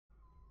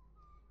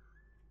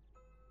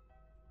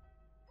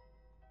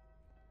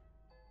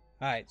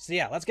Alright, so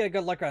yeah, let's get a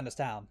good look around this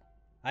town.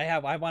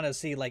 I want to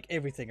see, like,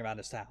 everything around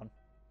this town.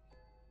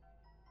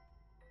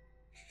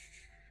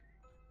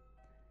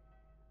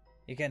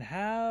 You can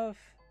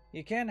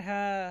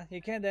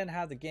then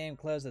have the game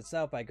close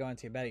itself by going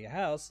to your bed at your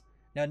house.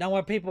 No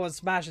more people will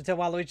smash until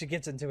Waluigi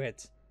gets into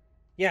it.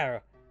 Yeah,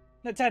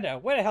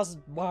 Nintendo, where the hell's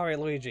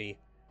Waluigi?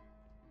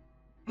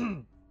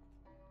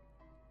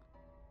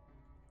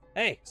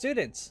 Hey,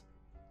 students!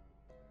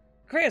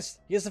 Chris,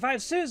 you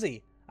survived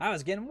Susie! I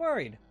was getting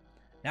worried.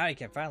 Now you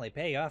can finally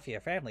pay off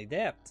your family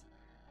debt.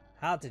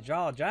 How to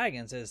Draw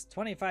Dragons is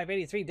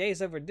 2583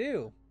 days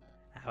overdue.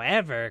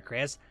 However,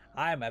 Chris,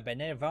 I'm a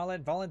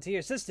benevolent volunteer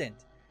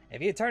assistant.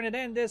 If you turn it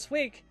in this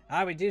week,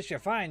 I'll reduce your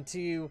fine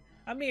to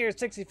a mere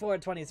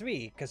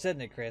 64.23.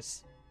 Consider it,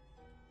 Chris.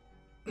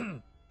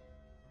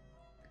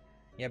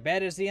 Your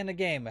bed is the end of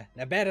the game.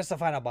 The bed is the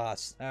final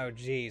boss. Oh,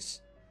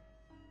 jeez.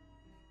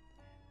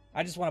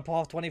 I just want to pull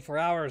off 24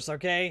 hours,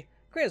 okay?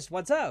 Chris,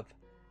 what's up?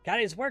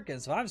 Caddy's working,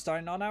 so I'm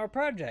starting on our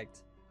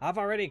project. I've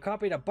already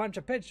copied a bunch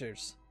of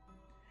pictures.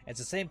 It's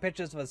the same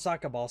pictures with a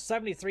soccer ball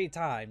 73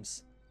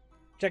 times.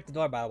 Check the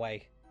door, by the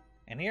way.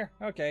 In here?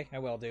 Okay, I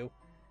will do.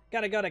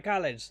 Gotta go to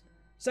college.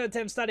 So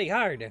Tim study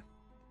hard.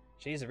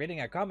 She's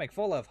reading a comic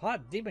full of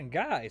hot demon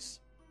guys.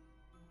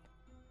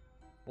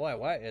 Boy,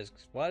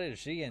 what is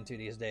she into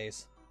these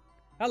days?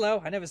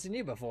 Hello, I never seen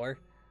you before.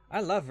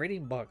 I love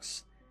reading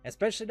books,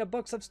 especially the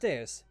books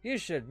upstairs. You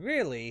should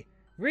really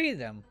read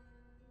them.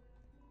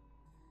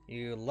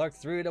 You look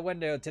through the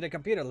window to the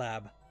computer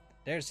lab.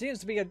 There seems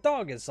to be a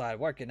dog inside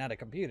working at a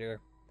computer.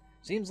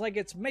 Seems like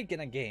it's making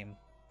a game.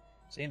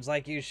 Seems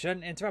like you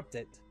shouldn't interrupt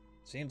it.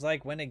 Seems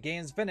like when the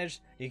game's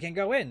finished, you can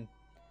go in.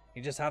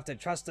 You just have to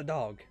trust the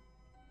dog.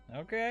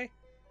 Okay.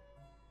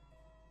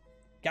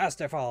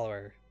 Gaster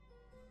follower.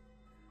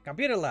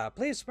 Computer lab,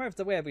 please smurf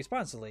the web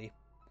responsibly.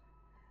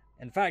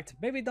 In fact,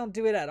 maybe don't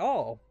do it at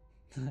all.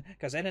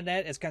 Because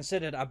internet is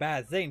considered a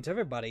bad thing to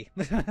everybody.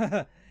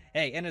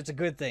 Hey, and it's a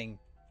good thing.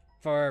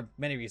 For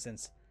many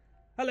reasons.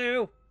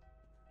 Hello.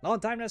 Long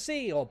time no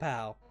see, old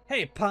pal.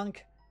 Hey,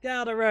 punk. Get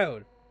out of the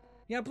road.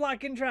 You're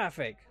blocking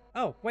traffic.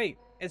 Oh, wait.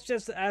 It's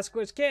just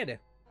Ascor's kid.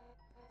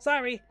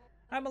 Sorry.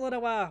 I'm a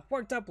little,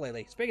 worked up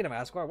lately. Speaking of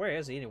Ascor, where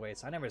is he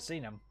anyways? I never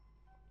seen him.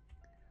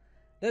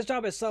 This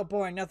job is so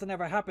boring, nothing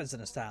ever happens in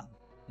this town.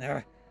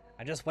 I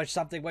just wish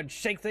something would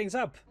shake things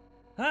up.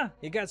 Huh?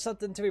 You got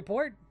something to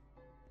report?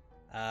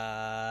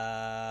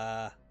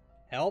 Help?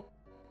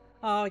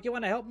 Oh, you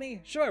want to help me?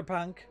 Sure,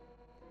 punk.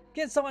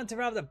 Get someone to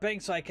rob the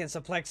bank so I can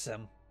suplex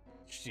him.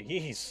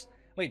 Jeez.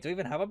 Wait, do we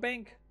even have a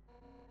bank?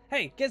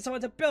 Hey, get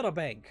someone to build a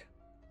bank.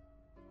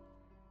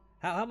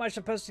 How am I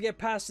supposed to get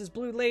past this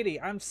blue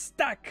lady? I'm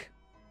stuck.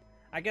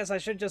 I guess I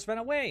should just run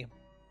away.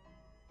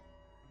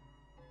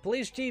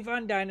 Police Chief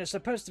Undyne is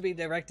supposed to be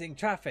directing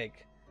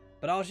traffic,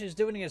 but all she's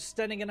doing is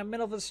standing in the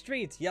middle of the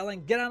street,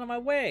 yelling, "Get out of my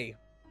way!"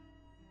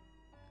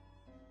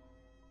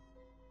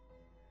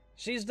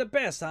 She's the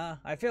best, huh?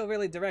 I feel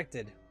really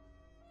directed.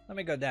 Let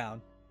me go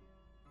down.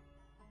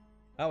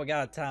 Oh, we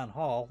got a town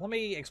hall. Let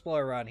me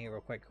explore around here real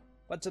quick.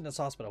 What's in this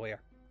hospital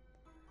here?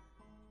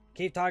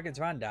 Keep talking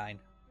to Undyne.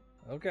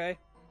 Okay.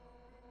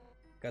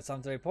 Got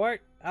something to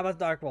report? How about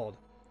the Dark World?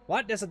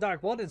 What? There's a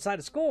Dark World inside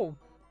a school?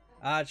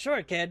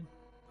 Sure, kid.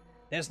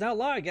 There's no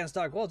law against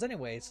Dark Worlds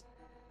anyways.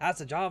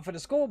 That's a job for the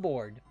school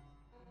board.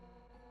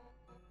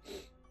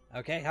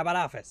 Okay, how about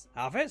Office?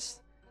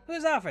 Office?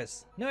 Who's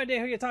Office? No idea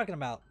who you're talking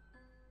about.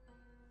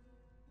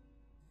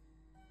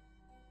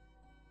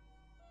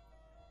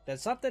 Did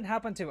something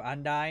happen to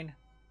Undyne?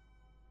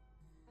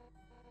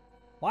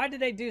 Why did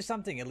they do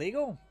something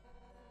illegal?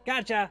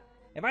 Gotcha.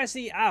 If I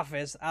see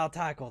Office, I'll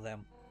tackle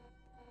them.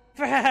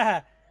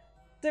 They're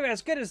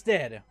as good as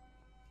dead.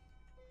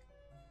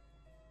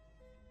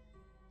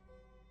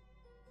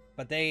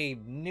 But they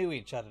knew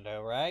each other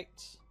though, right?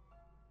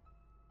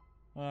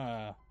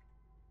 Who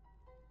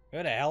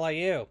the hell are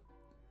you?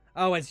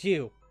 Oh, it's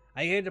you.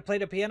 Are you here to play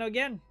the piano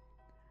again?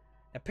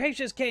 The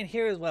patients can't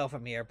hear as well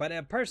from here, but I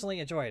personally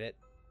enjoyed it.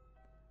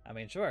 I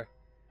mean, sure.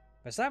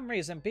 For some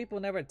reason, people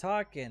never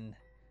talk and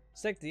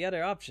stick the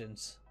other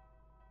options.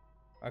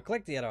 Or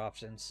click the other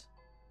options.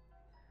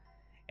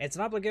 It's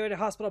an obligatory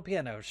hospital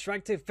piano,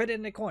 struck to fit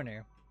in the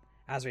corner.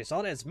 As a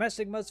result, it's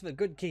missing most of the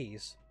good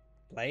keys.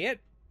 Play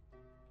it.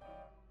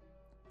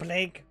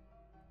 Blink.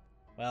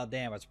 Well,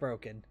 damn, it's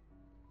broken.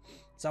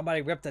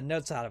 Somebody ripped the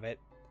notes out of it.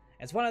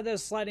 It's one of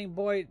those sliding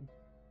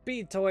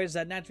bead toys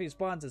that naturally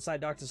spawns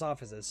inside doctor's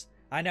offices.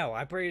 I know,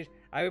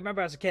 I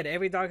remember as a kid,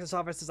 every doctor's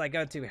offices I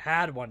go to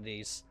had one of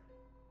these.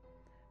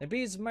 The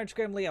beads march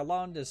grimly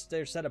along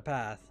their set of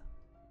path.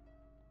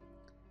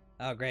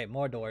 Oh great,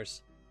 more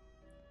doors.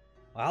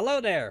 Well,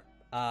 hello there.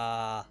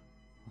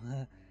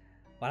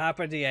 What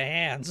happened to your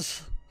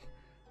hands?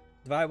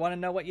 Do I want to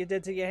know what you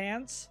did to your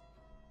hands?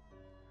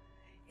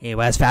 He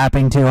was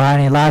fapping too hard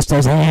and he lost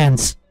his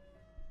hands.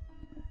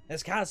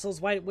 This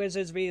castle's white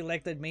wizards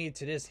re-elected me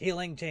to this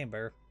healing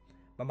chamber,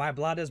 but my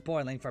blood is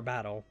boiling for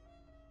battle.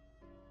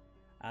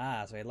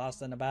 Ah, so he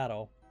lost in the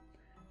battle.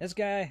 This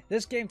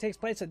game takes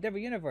place in a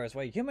different universe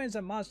where humans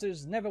and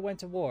monsters never went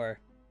to war.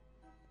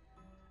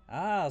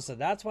 Ah, so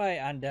that's why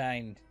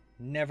Undyne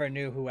never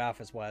knew who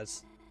Alphys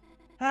was.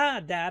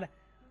 Ah, Dad,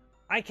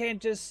 I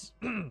can't just...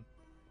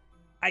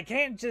 I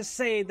can't just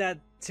say that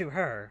to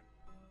her.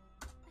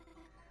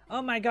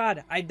 Oh my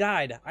god, I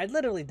died. I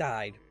literally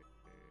died.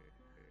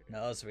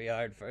 No,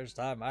 sweetheart, first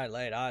time I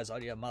laid eyes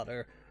on your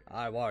mother,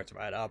 I walked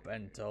right up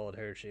and told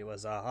her she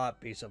was a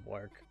hot piece of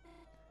work.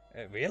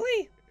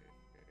 Really?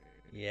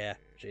 Yeah,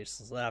 she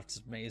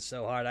slapped me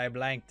so hard I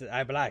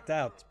blacked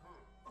out.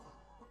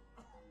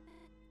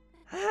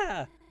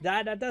 Ah,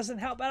 Dad, that doesn't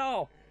help at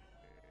all.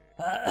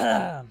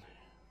 Well,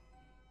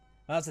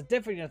 it's a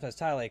different universe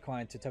entirely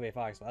according to Toby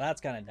Fox. Well, that's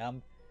kind of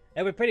dumb.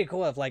 It would be pretty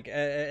cool if, like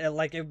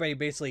everybody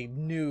basically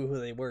knew who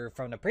they were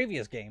from the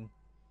previous game.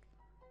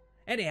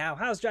 Anyhow,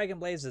 how's Dragon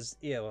Blaze's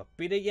ew?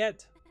 Beat it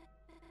yet?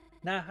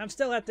 Nah, I'm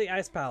still at the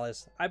Ice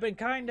Palace. I've been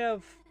kind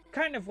of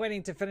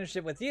waiting to finish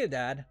it with you,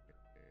 Dad.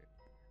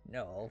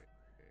 No.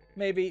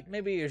 Maybe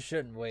you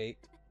shouldn't wait.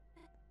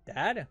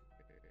 Dad?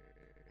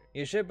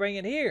 You should bring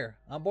it here,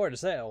 on board a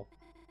sail.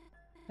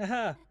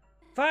 Haha.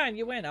 Fine,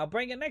 you win. I'll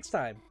bring it next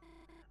time.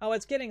 Oh,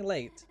 it's getting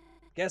late.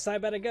 Guess I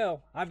better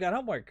go. I've got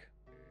homework.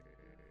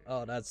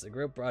 Oh, that's the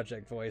group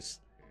project voice.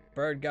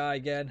 Bird guy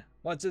again.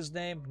 What's his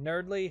name?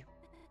 Nerdly?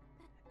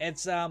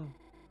 It's,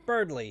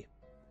 Birdly.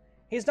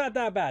 He's not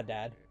that bad,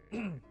 Dad.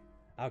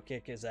 I'll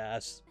kick his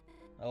ass.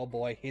 Oh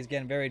boy, he's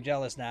getting very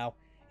jealous now.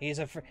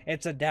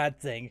 It's a dad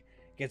thing.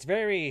 Gets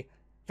very,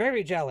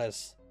 very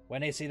jealous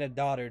when they see the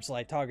daughters,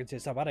 like, talking to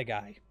some other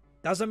guy.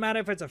 Doesn't matter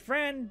if it's a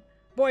friend,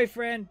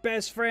 boyfriend,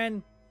 best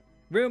friend,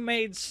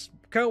 roommates,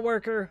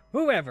 co-worker,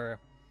 whoever.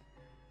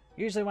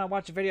 Usually when I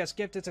watch a video, I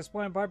skip this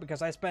exploring part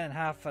because I spend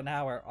half an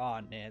hour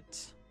on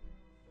it.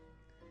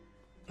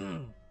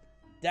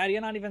 Dad,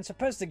 you're not even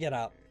supposed to get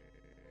up.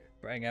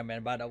 Bring him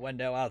in by the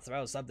window, I'll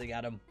throw something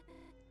at him.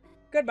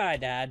 Goodbye,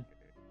 Dad.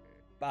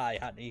 Bye,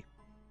 honey.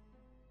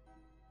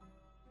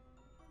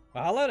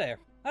 Well, hello there.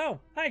 Oh,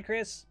 hi,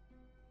 Chris.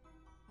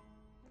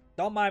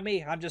 Don't mind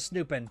me, I'm just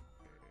snooping.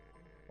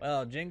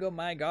 Well, jingle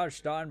my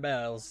gosh darn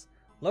bells.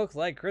 Looks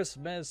like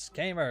Christmas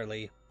came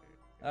early.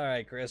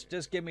 Alright, Chris,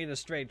 just give me the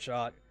straight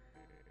shot.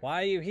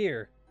 Why are you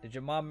here? Did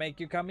your mom make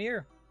you come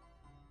here?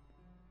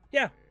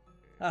 Yeah.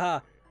 Haha,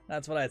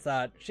 that's what I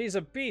thought. She's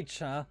a peach,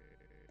 huh?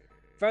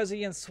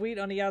 Fuzzy and sweet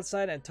on the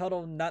outside and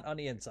total nut on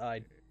the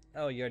inside.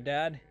 Oh, your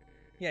dad?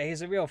 Yeah,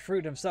 he's a real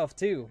fruit himself,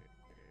 too.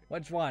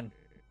 Which one?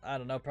 I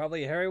don't know,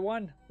 probably a hairy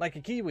one? Like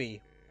a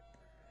kiwi.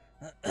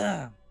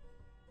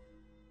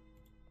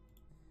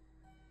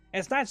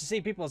 It's nice to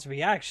see people's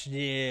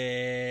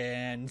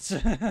reactions.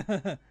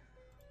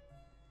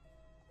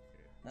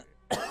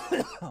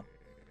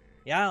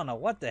 Yeah, I don't know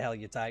what the hell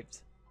you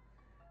typed.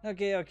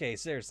 Okay,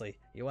 seriously.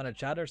 You want to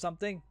chat or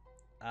something?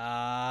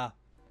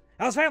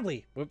 How's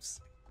family? Whoops.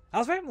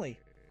 How's family?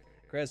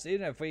 Chris,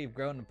 even if we've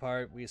grown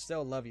apart, we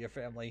still love your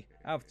family.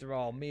 After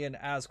all, me and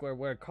Asquare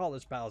were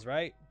college pals,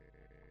 right?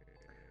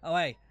 Oh,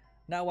 hey.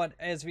 Now what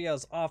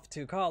Asriel's off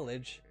to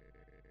college.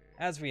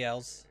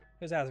 Asriel's?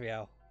 Who's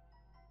Asriel?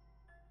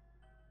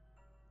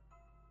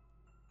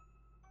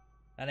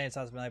 That name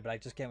sounds familiar, but I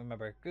just can't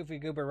remember. Goofy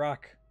Goober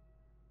Rock.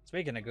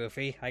 Speaking of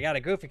Goofy, I got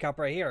a Goofy cup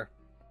right here.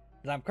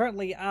 But I'm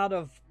currently out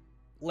of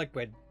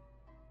liquid.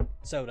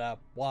 Soda.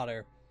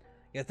 Water.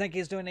 You think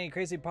he's doing any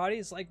crazy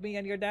parties like me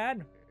and your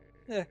dad?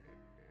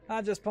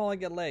 I'm just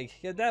pulling a leg.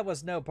 Your dad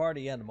was no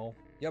party animal.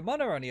 Your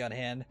mother, on the other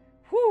hand,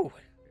 whew.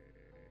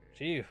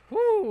 She,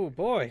 whew,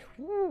 boy,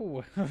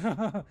 whew.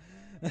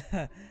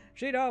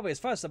 She'd always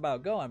fuss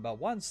about going, but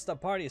once the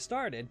party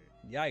started,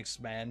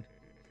 yikes, man.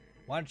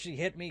 Once she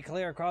hit me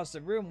clear across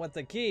the room with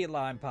the key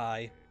lime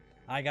pie,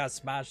 I got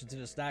smashed into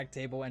the snack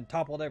table and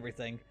toppled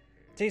everything.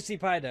 Tasty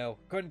pie though,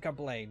 couldn't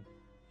complain.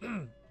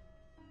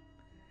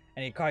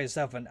 And you call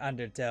yourself an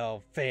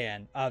Undertale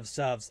fan of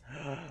subs.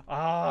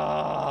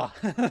 Ah!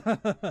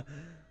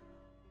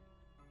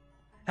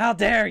 How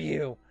dare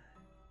you!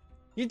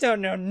 You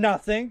don't know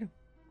nothing!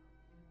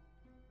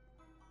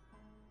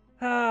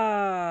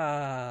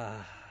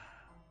 Ah!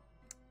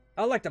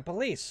 Oh, like the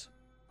police.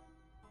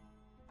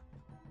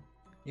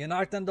 You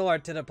knocked on the door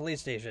to the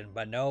police station,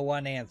 but no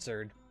one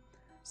answered.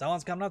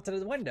 Someone's coming up to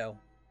the window.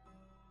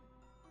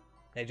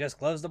 They just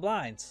closed the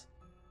blinds.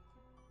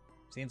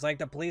 Seems like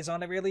the police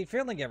aren't really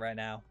feeling it right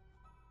now.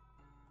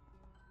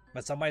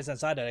 But somebody's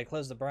inside it. They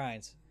closed the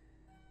blinds.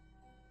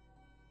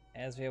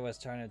 Asvia was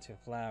turned into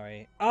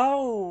Flowery.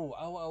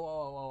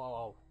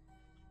 Oh!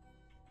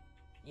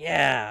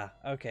 Yeah,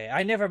 okay.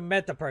 I never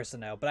met the person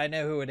though, but I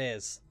know who it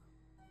is.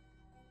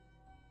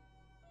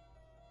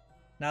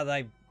 Now that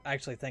I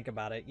actually think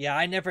about it. Yeah,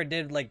 I never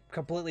did like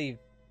completely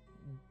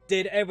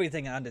did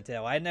everything in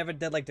Undertale. I never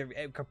did like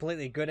the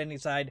completely good ending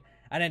side.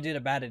 I didn't do the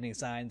bad ending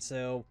side,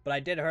 so but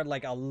I did heard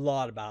like a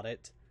lot about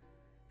it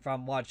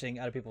from watching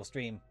other people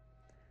stream.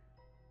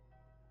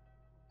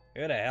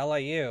 Who the hell are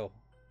you?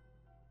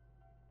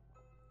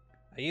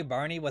 Are you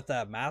Barney with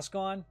a mask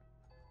on?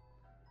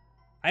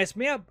 Ice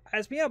me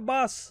up,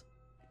 boss.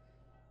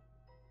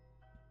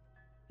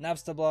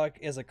 Napstablock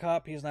is a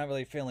cop. He's not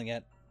really feeling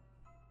it.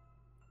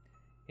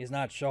 He's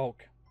not Shulk.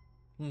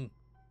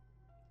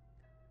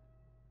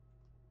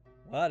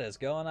 What is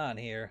going on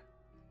here?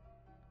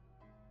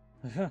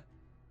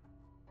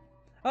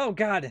 Oh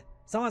god,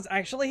 someone's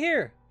actually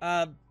here.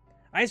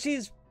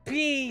 Icy's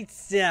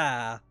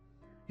Pizza.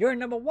 Your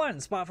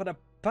 #1 spot for the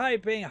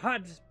piping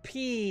hot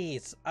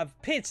piece of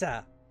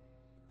pizza.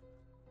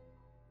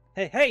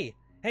 Hey,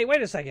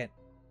 wait a second.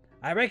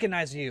 I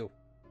recognize you.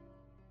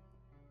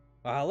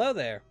 Well, hello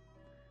there.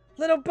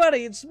 Little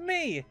buddy, it's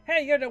me.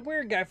 Hey, you're the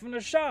weird guy from the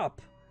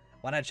shop.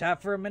 Wanna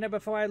chat for a minute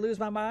before I lose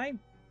my mind?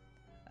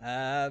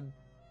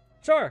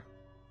 Sure.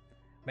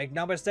 Make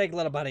no mistake,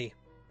 little buddy.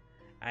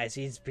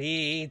 Icy's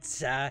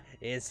Pizza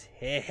is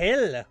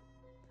hell.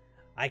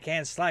 I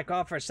can't slack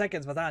off for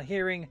seconds without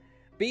hearing,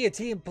 be a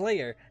team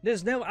player.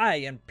 There's no I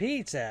in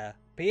pizza.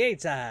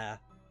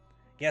 Pizza.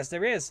 Yes,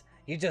 there is.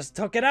 You just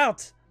took it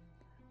out.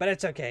 But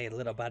it's okay,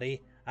 little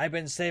buddy. I've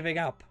been saving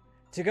up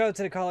to go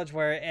to the college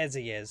where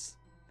Ezzy is.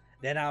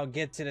 Then I'll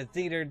get to the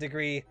theater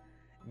degree,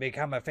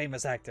 become a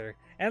famous actor,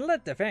 and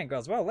let the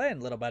fangirls roll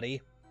in, little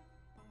buddy.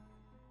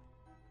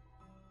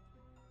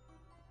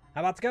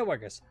 How about the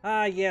co-workers?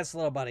 Ah, yes,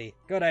 little buddy.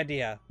 Good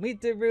idea.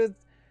 Meet the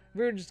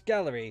Rouge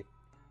Gallery.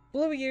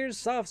 Blue ears,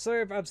 soft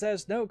serve,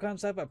 obsessed, no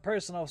concept of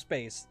personal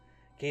space.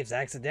 Keeps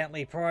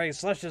accidentally pouring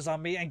slushes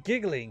on me and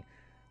giggling.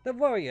 The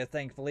warrior,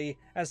 thankfully,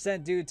 has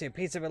sent due to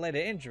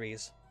pizza-related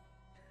injuries.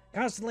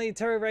 Constantly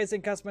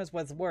terrorizing customers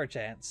with war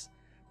chants.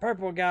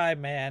 Purple guy,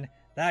 man.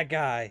 That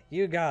guy.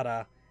 You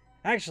gotta.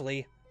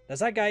 Actually, does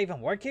that guy even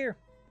work here?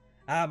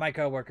 Ah, my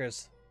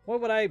co-workers. What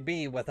would I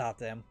be without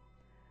them?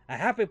 A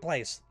happy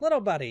place.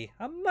 Little buddy.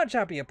 A much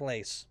happier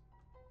place.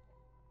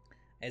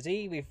 Is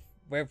he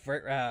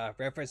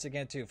reference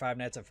again to Five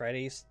Nights at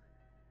Freddy's?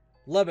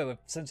 Love it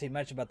since he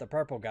mentioned about the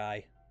purple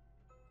guy.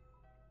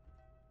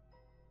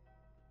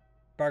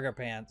 Burger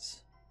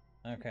Pants.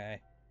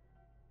 Okay.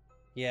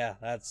 Yeah,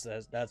 that's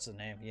the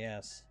name.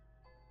 Yes.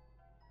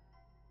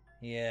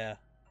 Yeah.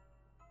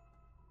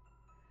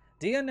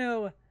 Do you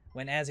know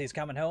when Azzy's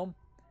coming home?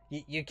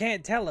 You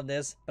can't tell him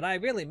this, but I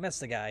really miss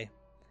the guy.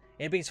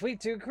 It'd be sweet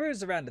to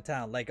cruise around the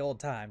town like old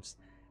times.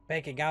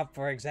 Picking out,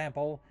 for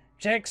example,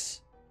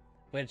 chicks.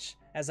 Which,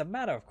 as a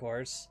matter of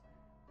course,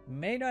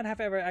 may not have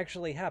ever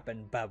actually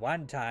happened, but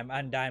one time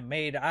Undyne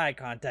made eye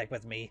contact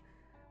with me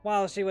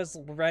while she was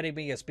writing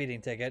me a speeding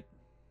ticket.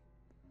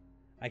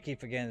 I keep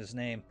forgetting his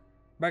name.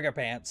 Burger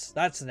Pants,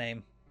 that's the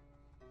name.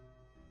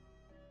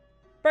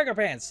 Burger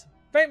Pants,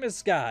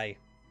 famous guy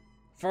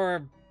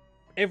for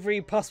every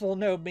possible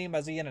meme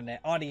on the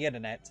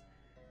internet.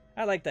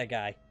 I like that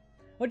guy.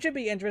 Would you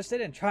be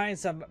interested in trying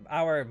some of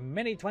our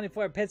mini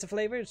 24 pizza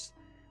flavors?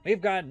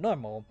 We've got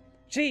normal,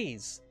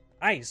 cheese,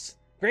 ice,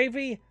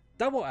 gravy,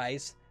 double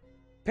ice,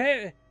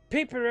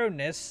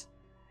 pepperonis,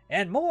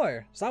 and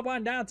more. Stop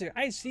on down to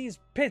Icy's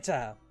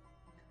Pizza.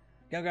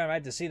 Go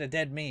right to see the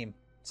dead meme.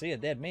 See a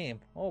dead meme?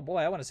 Oh boy,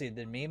 I want to see a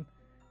dead meme.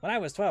 When I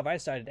was 12, I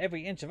started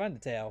every inch of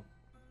Undertale.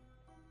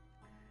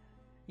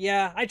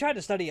 Yeah, I tried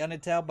to study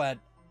Undertale, but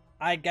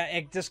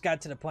it just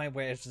got to the point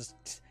where it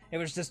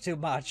was just too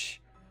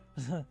much.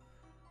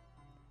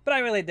 But I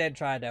really did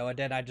try though, and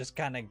then I just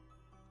kind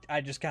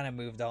of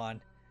moved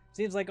on.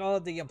 Seems like all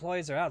of the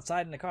employees are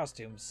outside in the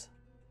costumes.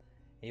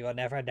 He will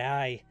never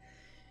die.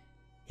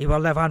 He will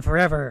live on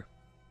forever.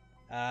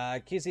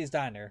 QC's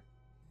Diner.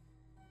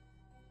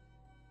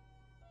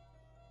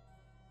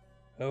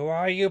 Who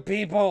are you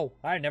people?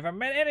 I've never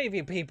met any of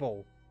you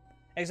people.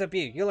 Except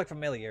you. You look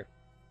familiar.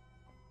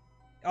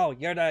 Oh,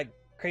 you're the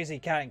crazy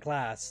cat in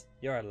class.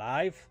 You're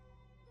alive?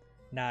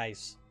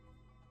 Nice.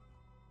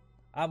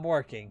 I'm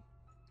working.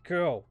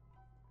 Cool.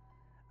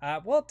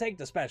 We'll take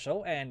the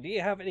special, and do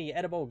you have any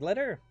edible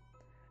glitter?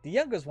 The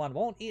youngest one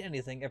won't eat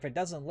anything if it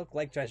doesn't look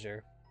like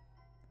treasure.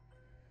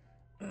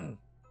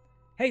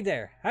 Hey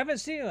there, haven't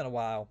seen you in a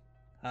while,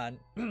 hon.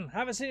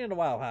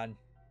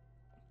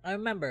 I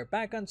remember,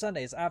 back on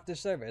Sundays after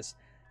service,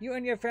 you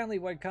and your family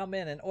would come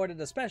in and order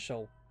the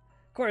special.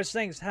 Of course,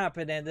 things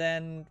happen and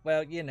then,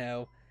 well, you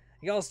know,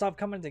 you all stop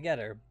coming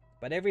together.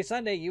 But every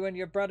Sunday, you and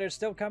your brother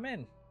still come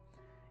in.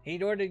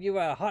 He'd order you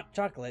a hot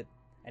chocolate,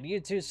 and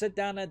you two sit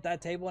down at that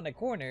table in the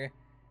corner,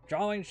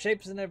 drawing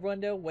shapes in the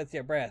window with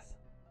your breath.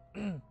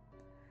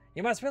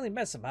 You must really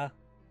miss him, huh?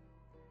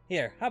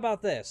 Here, how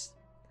about this?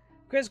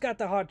 Chris got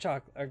the hot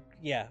chocolate.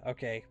 Yeah,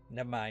 okay,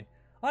 never mind.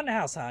 On the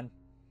house, hon.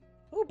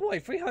 Oh boy,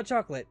 free hot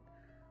chocolate.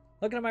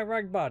 Looking at my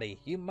rugged body,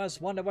 you must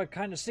wonder what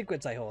kind of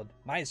secrets I hold.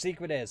 My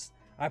secret is,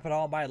 I put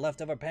all my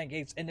leftover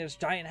pancakes in this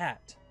giant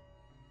hat.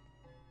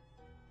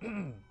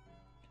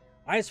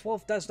 Ice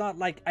Wolf does not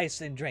like ice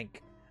in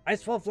drink.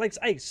 Ice Wolf likes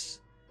ice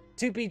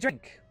to be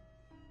drink.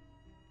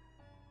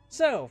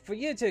 So, for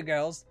you two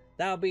girls,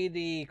 that'll be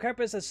the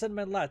crepes and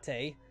cinnamon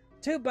latte,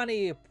 2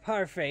 bunny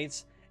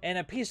parfaits, and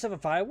a piece of a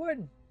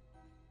firewood.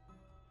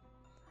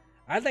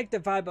 I like the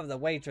vibe of the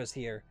waitress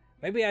here.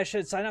 Maybe I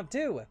should sign up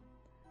too.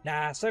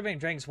 Nah, serving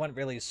drinks wouldn't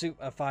really suit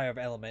a fire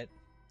element.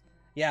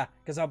 Yeah,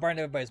 because I'll burn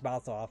everybody's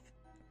mouth off.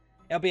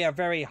 It'll be a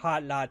very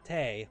hot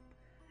latte.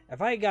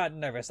 If I got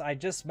nervous, I'd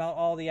just melt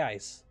all the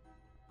ice.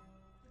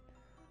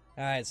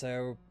 Alright,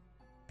 so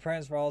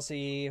Prince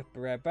Ralsei, be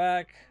right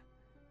back.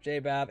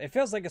 J-Bab. It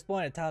feels like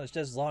exploring a town is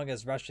just as long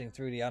as rushing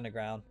through the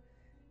underground.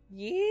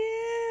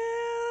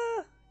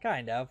 Yeah,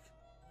 kind of.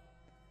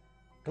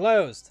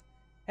 Closed.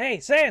 Hey,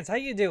 Sans, how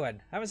you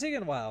doing? Haven't seen you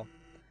in a while.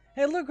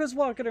 Hey, look who's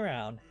walking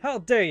around. How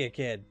dare you,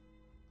 kid?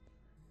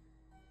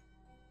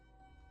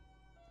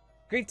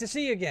 Great to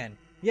see you again.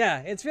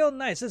 Yeah, it's real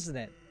nice, isn't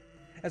it?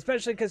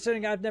 Especially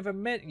considering I've never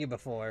met you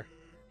before.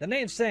 The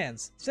name's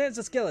Sans. Sans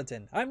the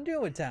Skeleton. I'm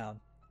new in town.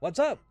 What's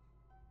up?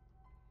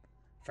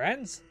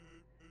 Friends?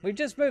 We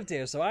just moved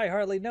here, so I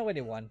hardly know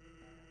anyone.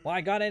 Well,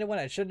 I got anyone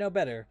I should know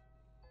better.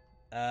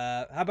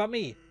 How about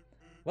me?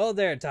 Well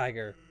there,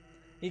 Tiger.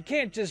 You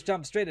can't just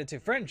jump straight into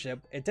friendship.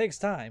 It takes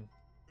time.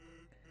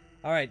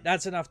 Alright,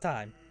 that's enough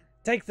time.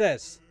 Take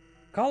this.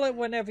 Call it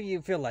whenever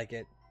you feel like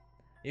it.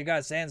 You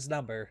got Sans'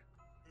 number.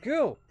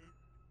 Cool.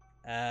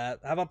 How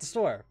about the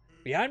store?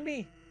 Behind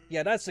me?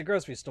 Yeah, that's the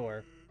grocery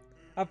store.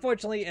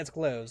 Unfortunately, it's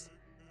closed.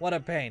 What a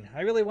pain.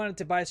 I really wanted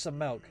to buy some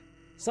milk.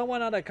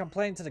 Someone ought to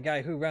complain to the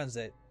guy who runs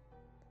it.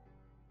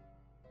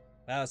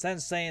 Well, it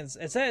said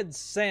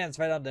Sans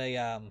right on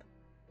the,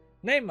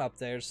 name up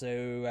there,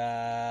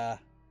 so,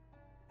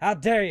 how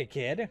dare you,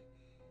 kid?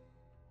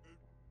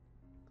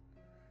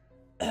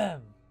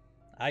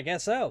 I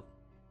guess so.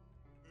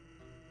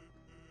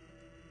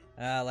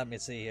 Let me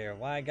see here.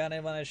 Why got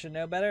anyone I should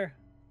know better?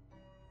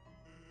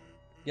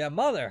 Your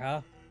mother,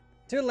 huh?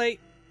 Too late.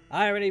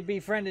 I already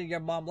befriended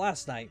your mom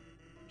last night.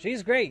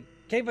 She's great.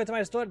 Came into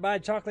my store to buy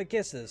chocolate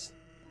kisses.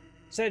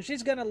 Said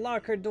she's gonna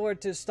lock her door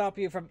to stop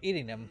you from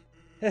eating them.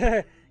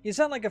 You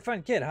sound like a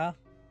fun kid, huh?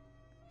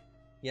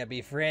 Yeah,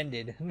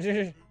 befriended.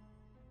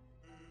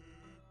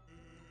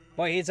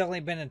 Boy, he's only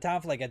been in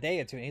town for like a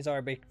day or two and he's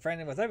already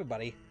befriended with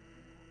everybody.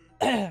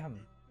 How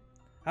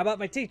about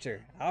my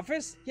teacher?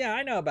 Office? Yeah,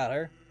 I know about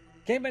her.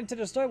 Came into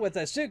the store with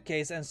a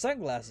suitcase and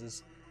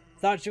sunglasses.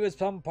 Thought she was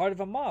some part of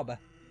a mob.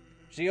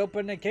 She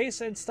opened a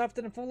case and stuffed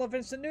it full of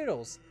instant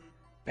noodles.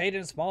 Paid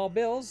in small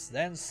bills,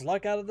 then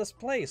slunk out of this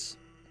place.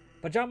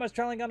 Pajamas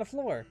trailing on the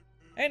floor.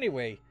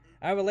 Anyway,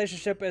 our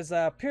relationship is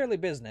purely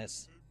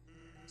business.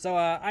 So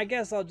I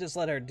guess I'll just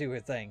let her do her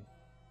thing.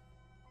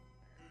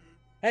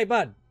 Hey,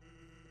 bud.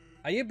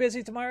 Are you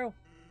busy tomorrow?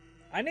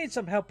 I need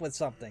some help with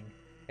something.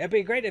 It'd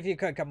be great if you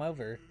could come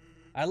over.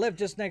 I live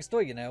just next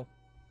door, you know.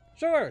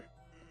 Sure.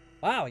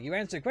 Wow, you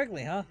answered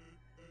quickly, huh?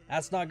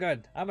 That's not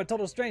good. I'm a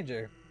total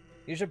stranger.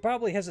 You should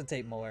probably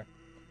hesitate more.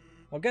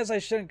 Well, guess I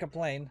shouldn't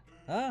complain.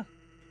 Huh?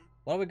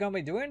 What are we gonna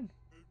be doing?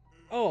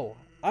 Oh,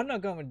 I'm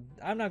not going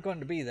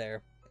to be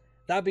there.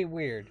 That'd be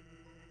weird.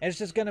 It's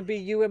just gonna be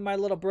you and my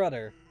little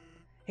brother.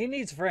 He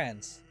needs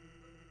friends.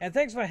 And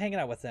thanks for hanging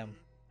out with him.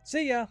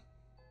 See ya.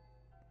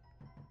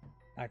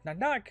 Knock, knock,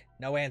 knock.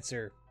 No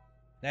answer.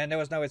 And there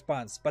was no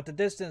response, but the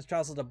distance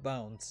travels the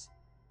bones.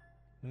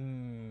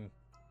 Knock,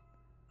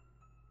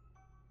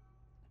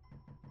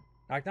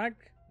 knock.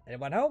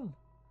 Anyone home?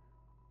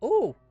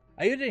 Ooh,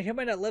 are you the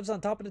human that lives on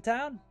top of the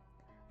town?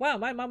 Wow,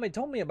 my mommy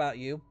told me about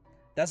you.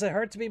 Does it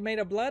hurt to be made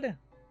of blood?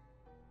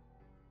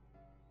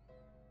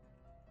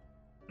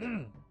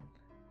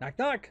 Knock,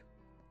 knock.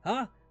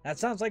 Huh? That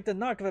sounds like the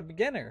knock of a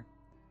beginner.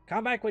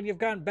 Come back when you've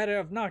gotten better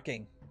of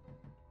knocking.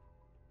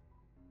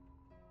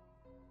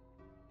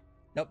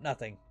 Nope,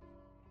 nothing.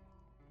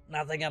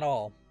 Nothing at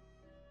all.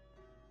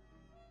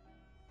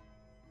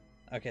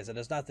 Okay, so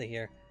there's nothing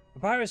here.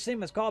 Papyrus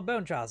Seam is called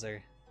Bone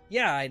Trouser.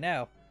 Yeah, I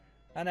know.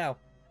 I know.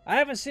 I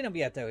haven't seen him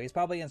yet, though. He's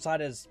probably inside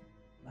his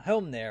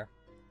home there.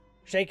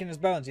 Shaking his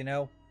bones, you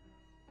know.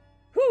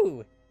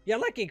 Whew! You're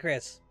lucky,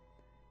 Chris.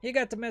 You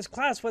got to miss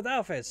class with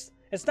Alphys.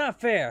 It's not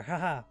fair,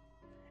 haha.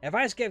 If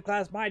I skipped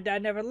class, my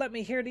dad never let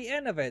me hear the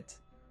end of it.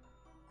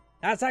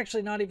 That's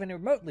actually not even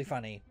remotely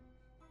funny.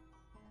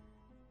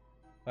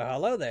 Well,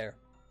 hello there.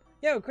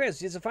 Yo,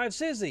 Chris, you survived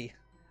Susie.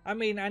 I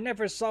mean, I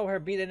never saw her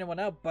beat anyone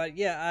up, but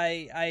yeah,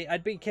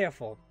 I'd be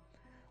careful.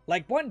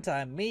 Like one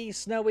time, me,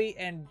 Snowy,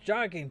 and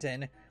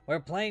Joggington were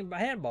playing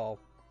handball,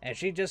 and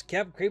she just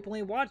kept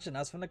creepily watching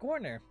us from the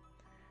corner.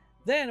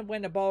 Then,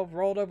 when the ball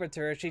rolled over to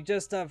her, she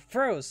just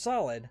froze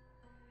solid,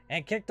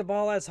 and kicked the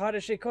ball as hard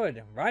as she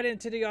could, right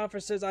into the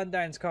officer's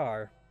Undyne's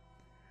car.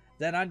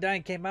 Then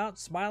Undyne came out,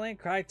 smiling,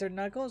 cracked her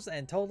knuckles,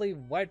 and totally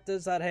wiped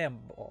us that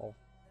handball.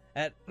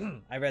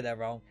 I read that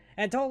wrong.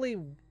 And totally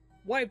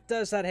wiped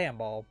us that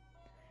handball.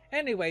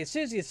 Anyway,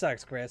 Susie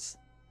sucks, Chris.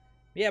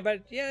 Yeah,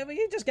 but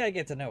you just gotta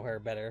get to know her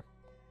better.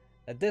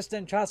 A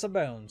distant truss of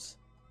bones.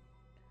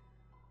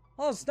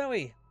 Oh,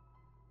 Snowy,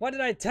 what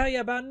did I tell you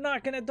about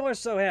knocking the door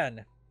so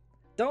hard?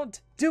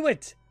 Don't do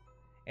it!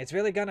 It's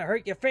really gonna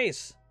hurt your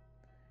face.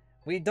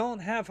 We don't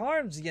have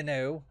arms, you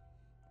know.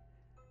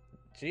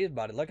 Jeez,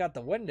 buddy, look out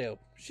the window.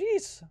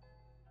 Jeez.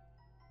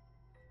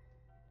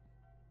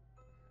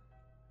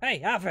 Hey,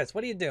 Alphys,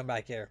 what are you doing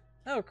back here?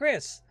 Oh,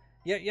 Chris,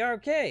 you're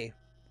okay.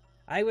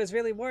 I was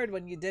really worried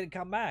when you didn't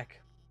come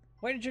back.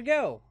 Where did you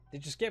go?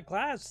 Did you skip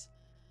class?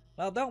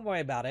 Well, don't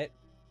worry about it.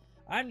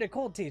 I'm the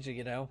cool teacher,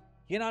 you know.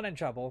 You're not in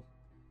trouble.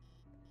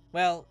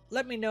 Well,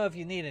 let me know if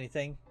you need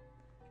anything.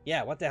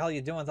 Yeah, what the hell are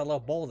you doing with a little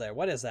bowl there?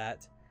 What is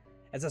that?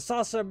 It's a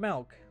saucer of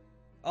milk.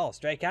 Oh,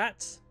 stray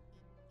cats?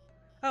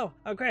 Oh,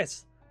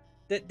 Chris.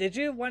 Did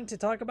you want to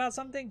talk about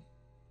something?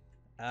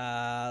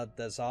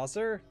 The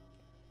saucer?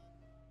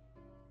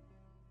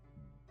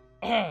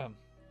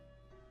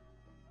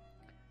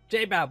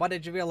 J-Bab, what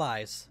did you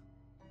realize?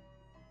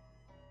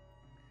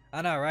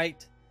 I know,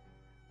 right?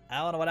 I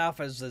don't know what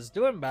Alphys is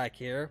doing back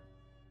here.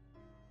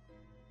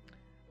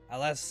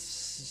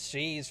 Unless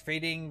she's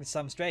feeding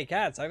some stray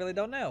cats, I really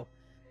don't know.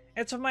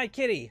 It's for my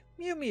kitty,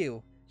 Mew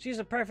Mew. She's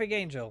a perfect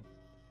angel.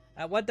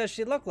 What does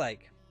she look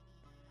like?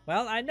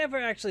 Well, I never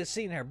actually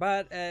seen her,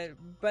 but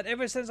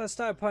ever since I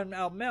started putting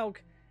out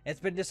milk, it's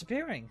been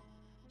disappearing.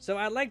 So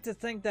I'd like to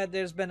think that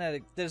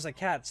there's a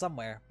cat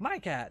somewhere. My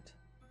cat.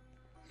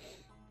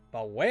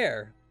 But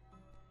where?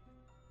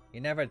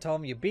 You never told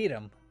me you beat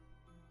him.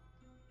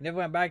 You never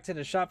went back to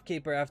the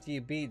shopkeeper after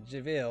you beat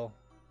Javil.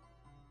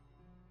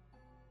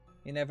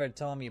 You never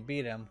told him you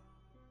beat him.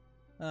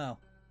 Oh.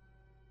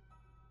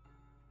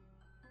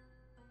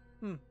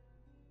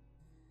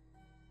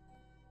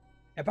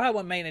 It probably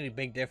wouldn't make any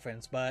big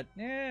difference, but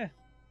yeah.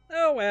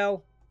 Oh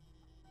well.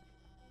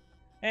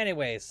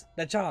 Anyways,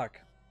 the chalk.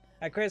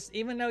 Chris,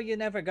 even though you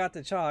never got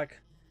the chalk,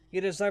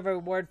 you deserve a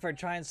reward for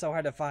trying so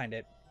hard to find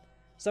it.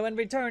 So in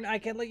return, I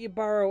can let you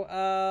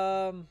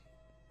borrow,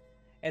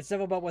 it's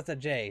Devil but with a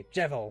J.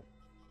 Jevil.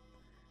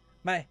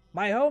 My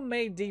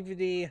homemade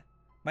DVD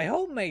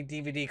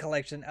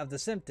collection of The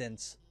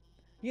Simpsons.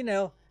 You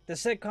know, the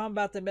sitcom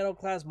about the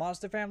middle-class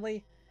monster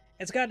family.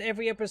 It's got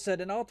every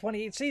episode in all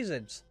 28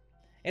 seasons.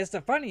 It's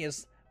the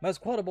funniest, most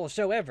quotable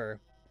show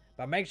ever.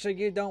 But make sure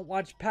you don't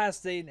watch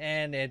past it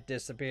and it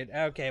disappeared.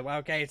 Okay, well,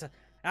 okay. So,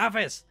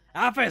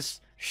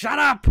 Alphys, shut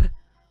up!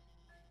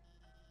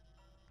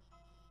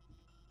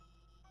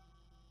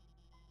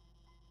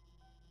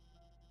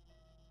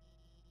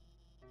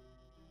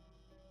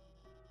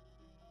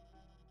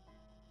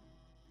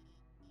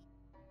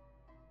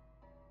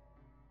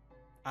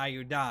 Are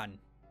you done?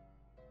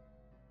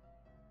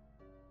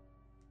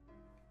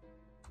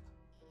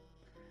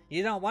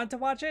 You don't want to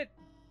watch it?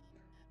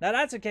 No,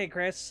 that's okay,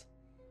 Chris.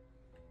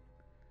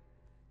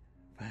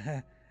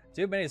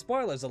 Too many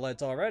spoilers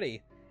alerts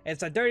already.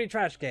 It's a dirty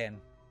trash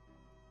can.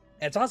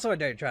 It's also a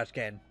dirty trash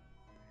can.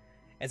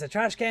 It's a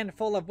trash can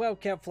full of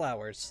well-kept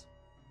flowers.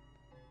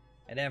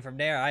 And then from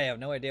there, I have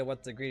no idea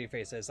what the greedy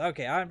face is.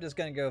 Okay, I'm just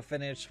gonna go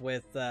finish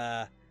with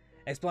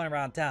exploring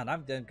around town.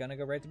 I'm gonna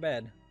go right to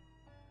bed.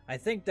 I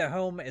think the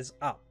home is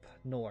up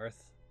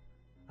north.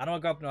 I don't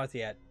want to go up north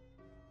yet.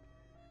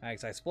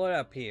 Alright, so I explored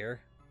up here.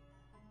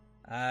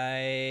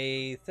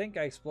 I think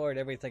I explored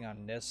everything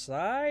on this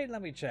side.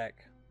 Let me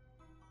check.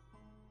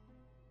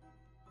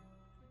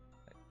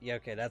 Yeah,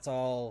 okay, that's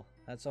all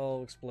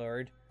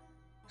explored.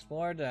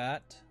 Explored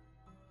that.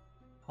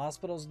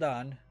 Hospital's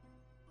done.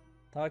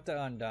 Talk to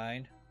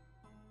Undyne.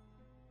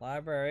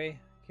 Library.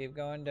 Keep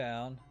going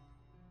down.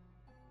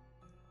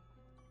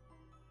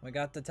 We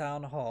got the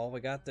town hall.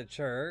 We got the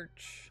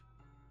church.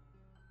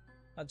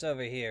 What's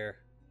over here?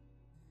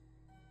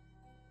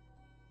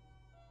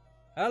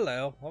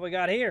 Hello. What we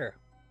got here?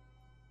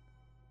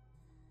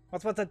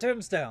 What's with the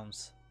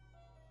tombstones?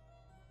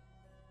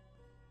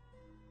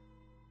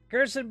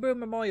 Gerson Boom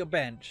Memorial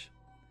Bench.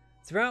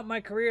 Throughout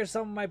my career,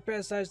 some of my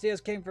best ideas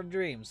came from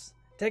dreams.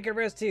 Take a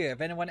rest here. If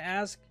anyone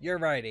asks, you're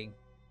writing.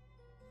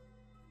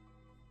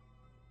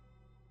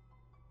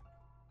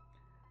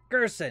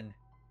 Gerson.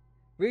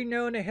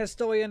 Renowned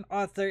historian,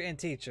 author, and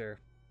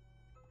teacher.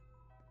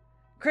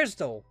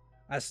 Crystal.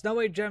 A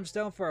snowy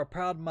gemstone for a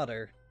proud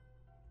mother.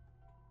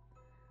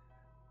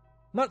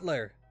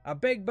 Mutler. A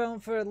big bone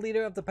for a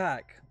leader of the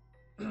pack.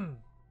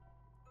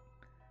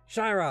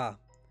 Shira.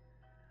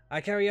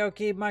 A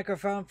karaoke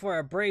microphone for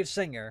a brave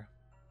singer.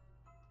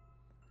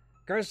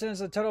 Gerson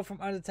is a turtle from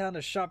Undertale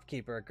to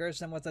shopkeeper.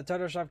 Gerson was a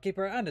turtle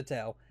shopkeeper at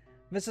Undertale.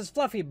 Mrs.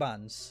 Fluffy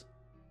Buns.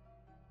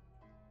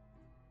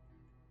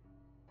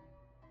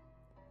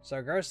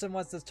 So Gerson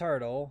was the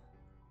turtle.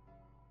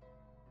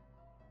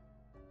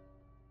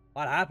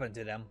 What happened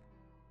to them?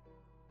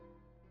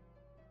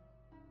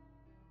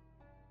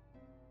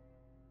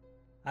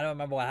 I don't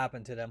remember what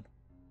happened to them.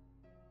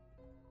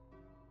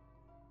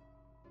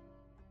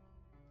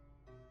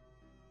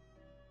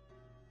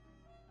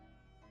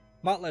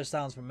 Mutler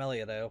sounds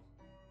familiar, though.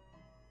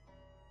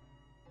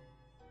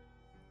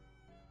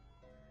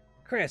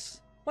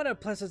 Chris, what a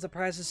pleasant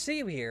surprise to see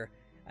you here,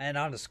 and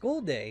on a school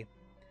day.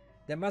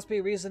 There must be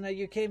a reason that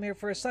you came here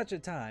for such a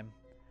time.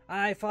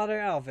 I, Father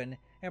Alvin,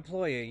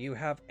 employer, you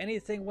have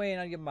anything weighing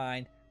on your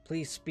mind,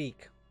 please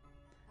speak.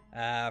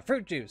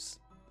 Fruit juice.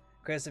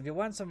 Chris, if you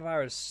want some of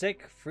our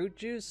sick fruit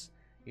juice,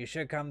 you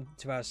should come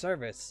to our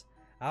service.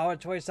 Our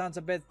choice sounds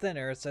a bit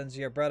thinner since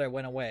your brother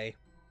went away.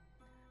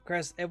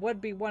 Chris, it would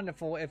be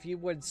wonderful if you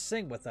would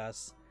sing with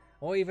us,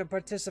 or even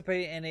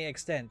participate in any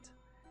extent,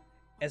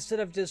 instead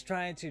of just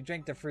trying to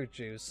drink the fruit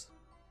juice.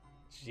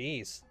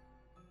 Jeez.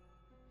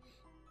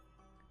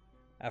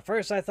 At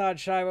first I thought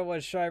Shira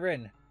was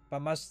Shirin,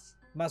 but must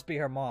be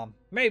her mom.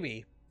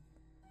 Maybe.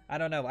 I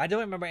don't know. I don't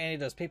remember any of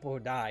those people who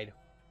died.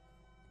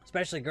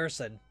 Especially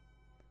Gerson.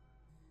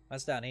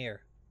 What's down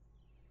here?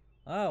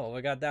 Oh, what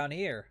we got down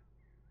here?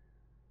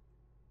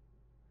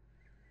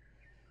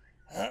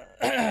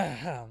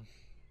 Well,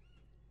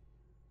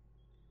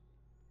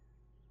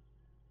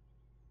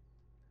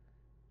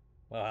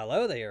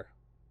 hello there.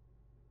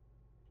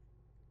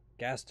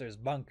 Gaster's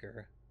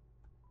bunker.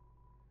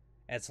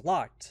 It's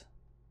locked.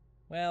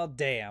 Well,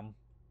 damn.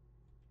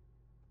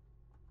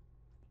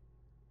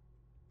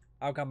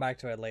 I'll come back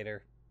to it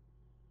later.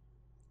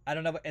 I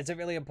don't know, is it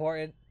really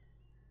important?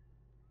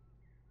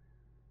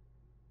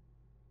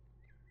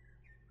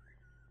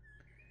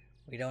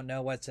 We don't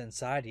know what's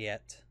inside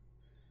yet.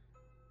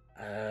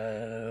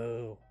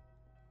 Oh.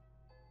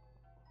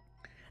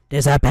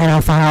 There's a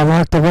pedophile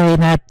locked away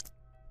in that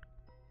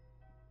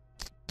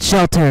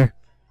shelter.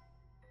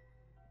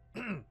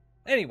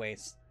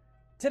 Anyways,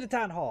 to the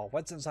town hall.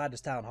 What's inside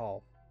this town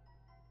hall?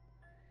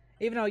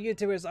 Even though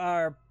YouTubers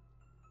are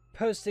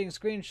posting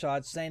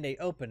screenshots saying they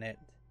open it.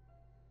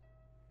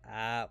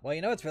 Well,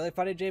 you know what's really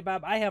funny,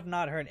 J-Bob? I have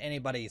not heard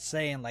anybody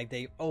saying like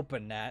they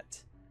open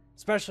that.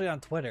 Especially on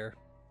Twitter.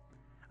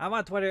 I'm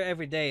on Twitter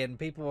every day and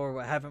people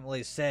haven't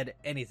really said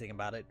anything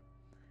about it.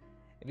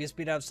 If you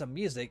speed up some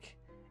music,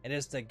 it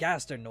is the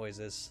Gaster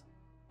noises.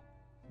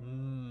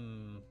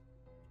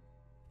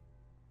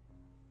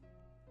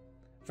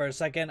 For a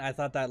second, I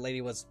thought that lady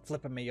was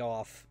flipping me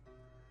off.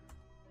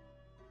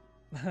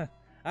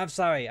 I'm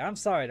sorry.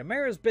 The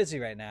mayor is busy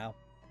right now.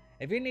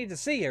 If you need to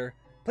see her,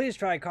 please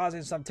try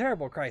causing some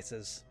terrible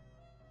crisis.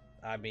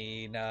 I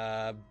mean,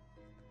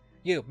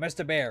 you,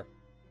 Mr. Bear.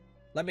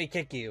 Let me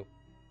kick you.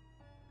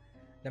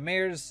 The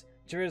mayor's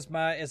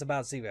charisma is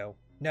about 0.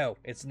 No,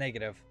 it's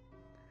negative.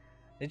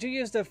 Did you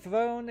use the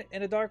phone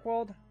in a dark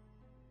world?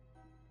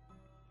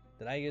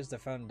 Did I use the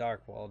phone in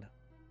dark world?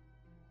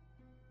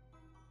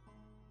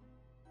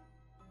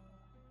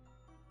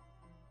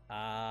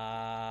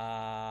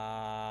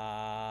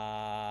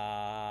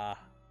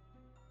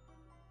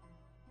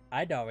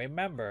 I don't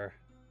remember.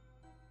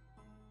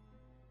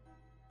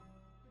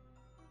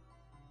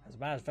 As a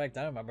matter of fact,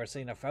 I don't remember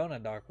seeing a phone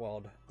in Dark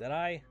World. Did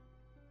I?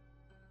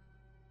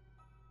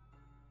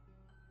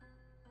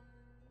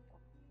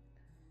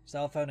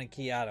 Cell phone and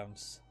key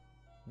items.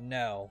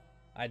 No,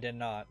 I did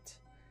not.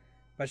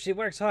 But she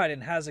works hard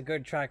and has a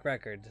good track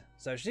record,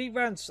 so she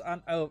runs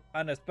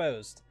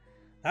unexposed.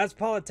 That's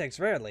politics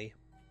rarely.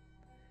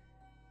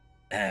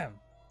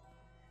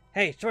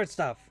 Hey, short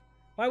stuff.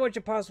 Why would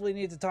you possibly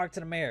need to talk to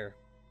the mayor?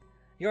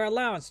 Your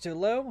allowance too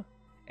low?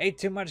 Ate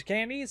too much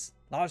candies?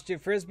 Lost your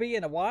frisbee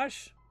in a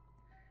wash?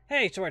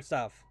 Hey, short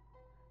stuff.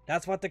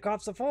 That's what the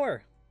cops are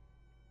for.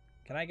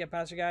 Can I get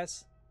past you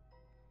guys?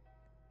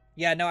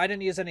 Yeah, no, I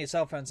didn't use any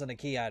cell phones on the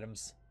key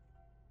items.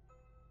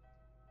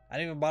 I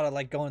didn't even bother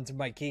like going through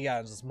my key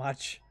items as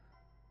much.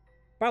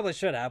 Probably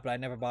should have, but I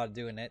never bothered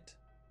doing it.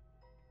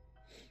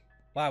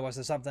 Why, was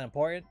there something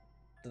important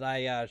that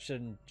I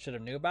should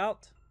have knew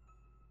about?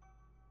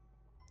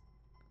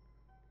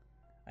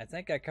 I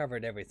think I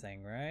covered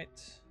everything, right?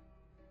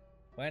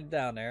 Went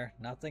down there,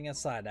 nothing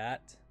inside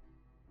that.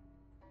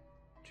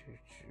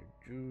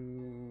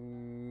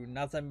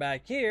 Nothing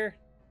back here.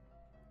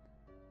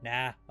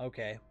 Nah,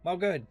 okay. Well,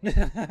 good.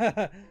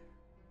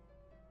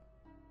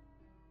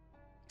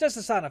 Just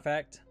a sound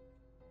effect.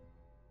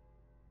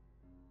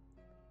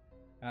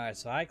 Alright,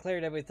 so I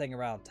cleared everything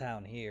around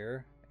town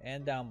here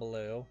and down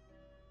below.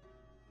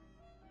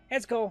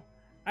 It's cool.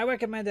 I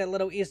recommend a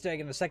little Easter egg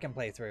in the second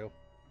playthrough.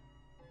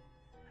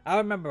 I'll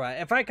remember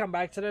it. If I come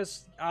back to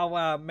this,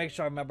 I'll make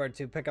sure I remember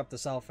to pick up the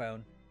cell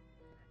phone.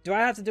 Do I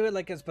have to do it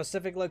like a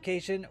specific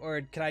location,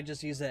 or can I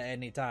just use it at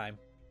any time?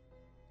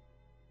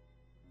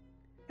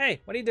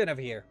 Hey, what are you doing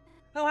over here?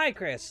 Oh, hi,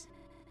 Chris.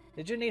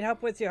 Did you need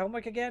help with your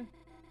homework again?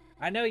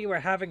 I know you were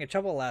having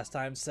trouble last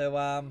time, so,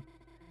 I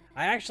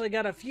actually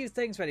got a few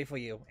things ready for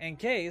you, in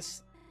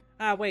case...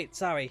 wait,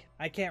 sorry.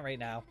 I can't right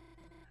now.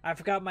 I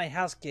forgot my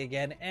house key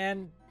again,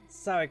 and...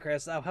 Sorry,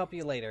 Chris, I'll help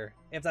you later,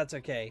 if that's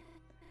okay.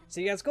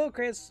 See you at school,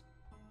 Chris.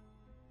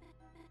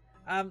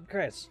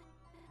 Chris,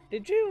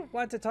 did you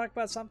want to talk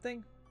about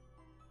something?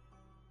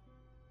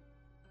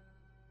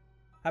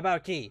 How about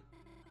a key?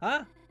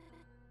 Huh?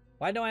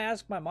 Why don't I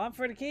ask my mom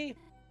for the key?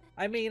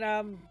 I mean,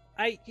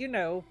 you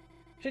know,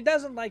 she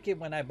doesn't like it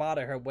when I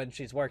bother her when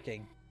she's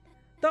working.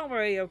 Don't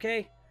worry,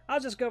 okay? I'll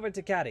just go over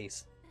to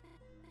Caddy's.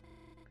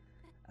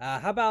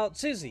 How about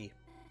Susie?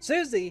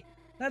 Susie?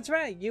 That's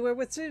right, you were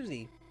with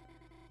Susie.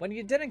 When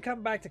you didn't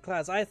come back to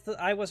class,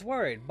 I was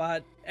worried,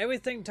 but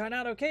everything turned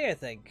out okay, I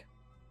think.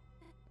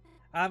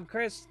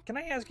 Chris, can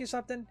I ask you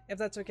something, if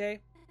that's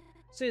okay?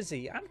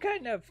 Susie, I'm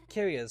kind of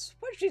curious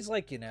what she's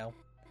like, you know.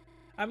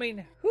 I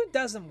mean, who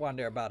doesn't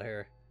wonder about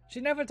her?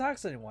 She never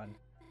talks to anyone.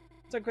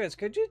 So, Chris,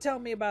 could you tell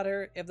me about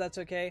her, if that's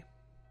okay?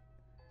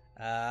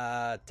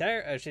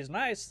 She's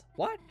nice.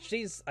 What?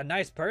 She's a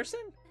nice person?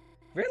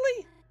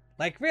 Really?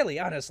 Like, really,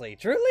 honestly,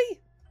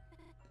 truly?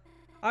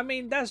 I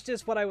mean, that's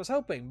just what I was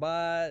hoping,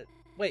 but...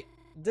 Wait,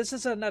 this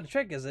isn't another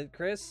trick, is it,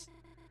 Chris?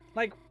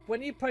 Like,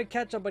 when you put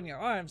ketchup on your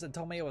arms and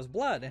told me it was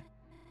blood.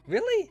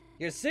 Really?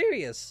 You're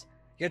serious?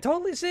 You're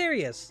totally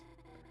serious?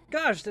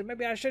 Gosh, then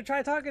maybe I should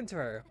try talking to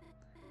her.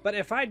 But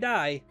if I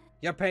die,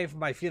 you're paying for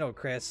my funeral,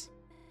 Chris.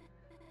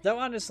 Though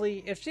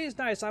honestly, if she's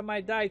nice, I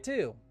might die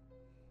too.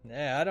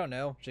 Yeah, I don't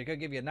know. She could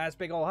give you a nice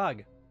big old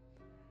hug.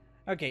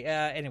 Okay,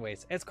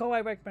 anyways. It's cool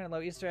I recommend a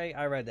low Easter egg.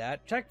 I read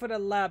that. Check for the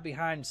lab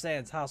behind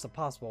Sans house if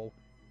possible.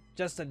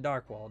 Just in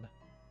Dark World.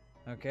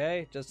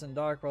 Okay, just in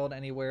Dark World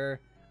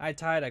anywhere. I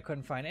tried, I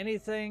couldn't find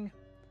anything.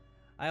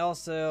 I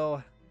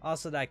also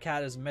that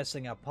cat is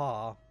missing a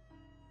paw.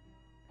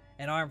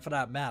 An arm for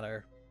that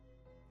matter.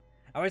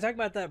 Are we talking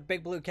about that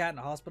big blue cat in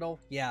the hospital?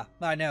 Yeah,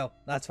 I know.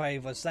 That's what he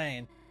was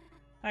saying.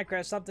 Hi,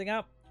 Chris. Something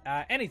up?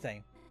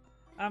 Anything.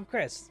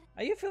 Chris,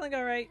 are you feeling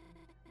alright?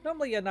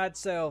 Normally you're not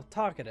so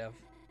talkative.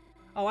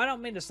 Oh, I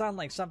don't mean to sound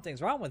like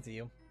something's wrong with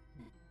you.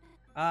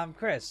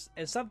 Chris,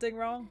 is something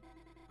wrong?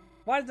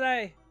 Why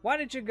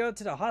did you go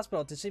to the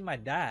hospital to see my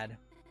dad?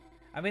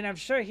 I mean, I'm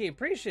sure he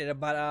appreciated it,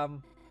 but,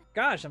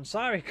 gosh, I'm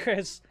sorry,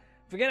 Chris.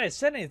 Forget I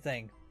said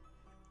anything.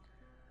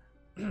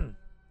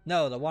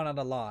 No, the one on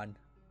the lawn.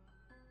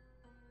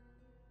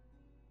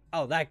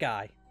 Oh, that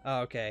guy.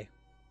 Oh, okay.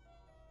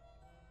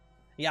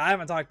 Yeah, I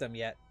haven't talked to him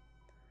yet.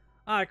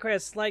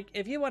 Chris, like,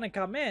 if you want to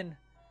come in,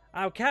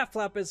 our cat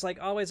flap is, like,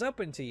 always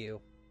open to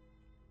you.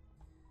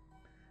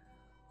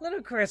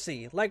 Little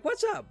Chrissy, like,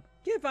 what's up?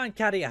 Give Aunt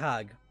Catty a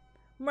hug.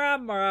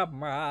 Mrah, mrah,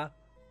 mrah.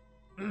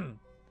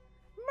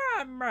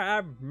 Mrah,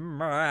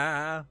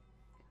 mrah,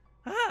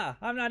 mrah.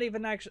 I'm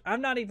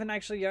not even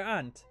actually your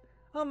aunt.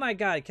 Oh my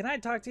god, can I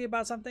talk to you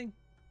about something?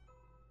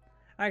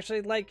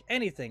 Actually, like,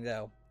 anything,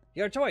 though.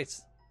 Your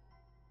choice.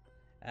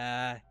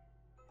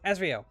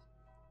 Ezreal.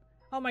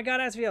 Oh my god,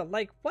 Ezreal,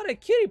 like, what a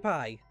cutie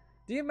pie!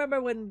 Do you remember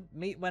when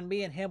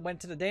me and him went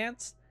to the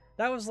dance?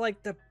 That was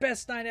like the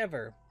best night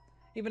ever.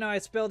 Even though I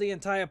spilled the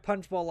entire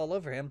punch bowl all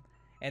over him,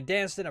 and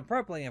danced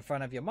inappropriately in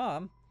front of your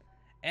mom,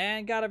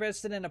 and got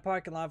arrested in the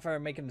parking lot for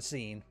making a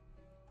scene.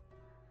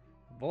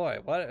 Boy,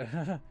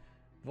 what?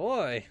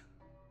 Boy.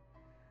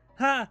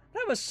 Ha!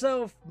 That was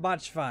so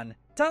much fun.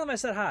 Tell him I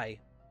said hi.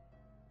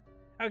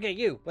 Okay,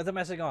 you, with a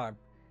missing arm.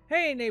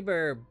 Hey,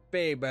 neighbor,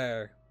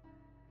 baber.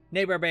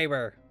 Neighbor,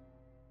 baber.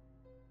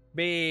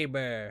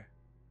 Baber.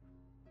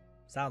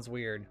 Sounds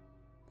weird.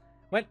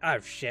 What? Oh,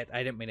 shit.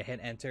 I didn't mean to hit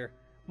enter.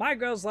 My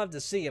girls love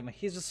to see him.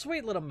 He's a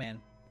sweet little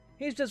man.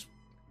 He's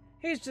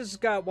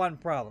just got one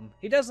problem.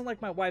 He doesn't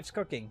like my wife's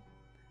cooking.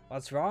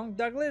 What's wrong,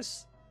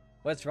 Douglas?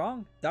 What's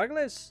wrong,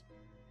 Douglas?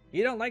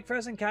 You don't like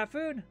frozen cat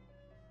food?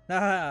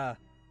 Haha.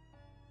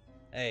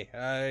 Hey,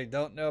 I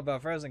don't know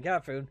about frozen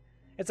cat food.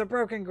 It's a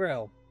broken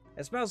grill.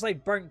 It smells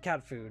like burnt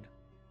cat food.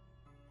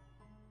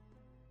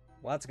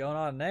 What's going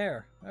on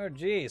there? Oh,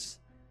 jeez.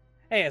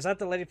 Hey, is that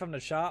the lady from the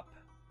shop?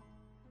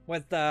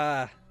 With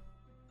the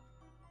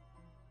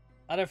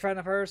other friend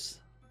of hers?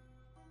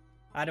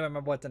 I don't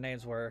remember what the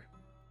names were.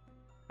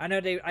 I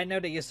know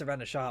they used to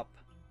run a shop.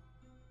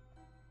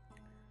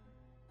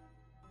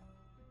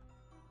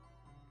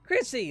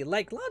 Chrissy,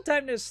 like, long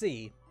time no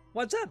see.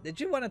 What's up? Did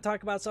you want to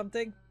talk about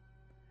something?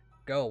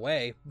 Go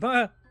away.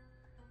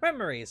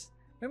 Memories.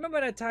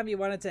 Remember that time you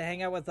wanted to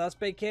hang out with us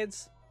big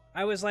kids?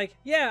 I was like,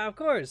 yeah, of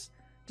course.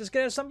 Just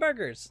get us some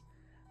burgers.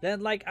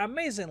 Then, like,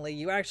 amazingly,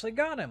 you actually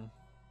got him.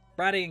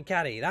 Bratty and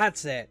Catty,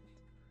 that's it.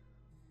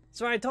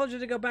 So I told you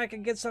to go back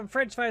and get some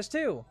french fries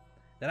too.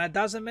 Then a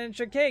dozen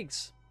miniature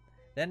cakes.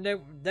 Then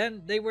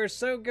they were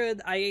so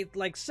good I ate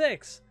like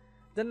 6.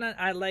 Then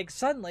I like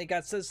suddenly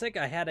got so sick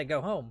I had to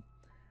go home.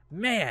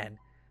 Man.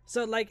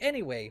 So like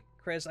anyway,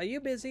 Chris, are you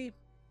busy?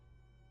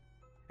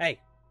 Hey.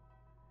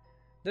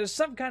 There's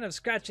some kind of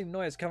scratching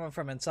noise coming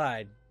from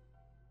inside.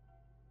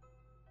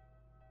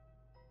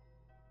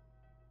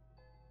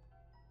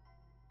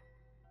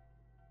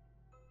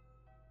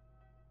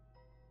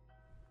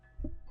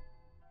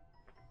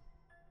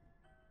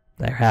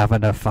 They're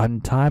having a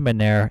fun time in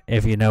there,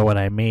 if you know what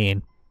I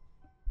mean.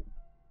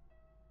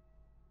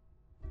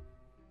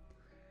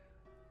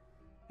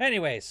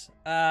 Anyways,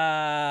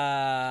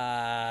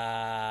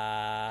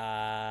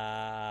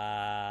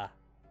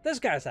 this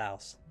guy's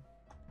house.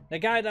 The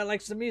guy that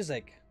likes the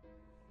music.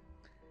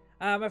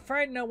 I'm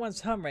afraid no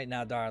one's home right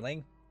now,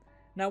 darling.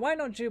 Now why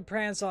don't you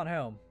prance on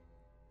home?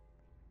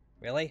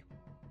 Really?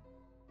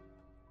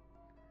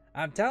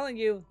 I'm telling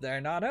you, they're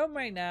not home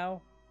right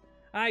now.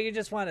 You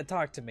just want to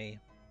talk to me.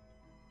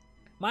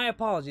 My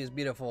apologies,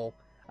 beautiful.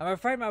 I'm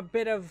afraid I'm a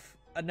bit of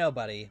a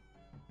nobody.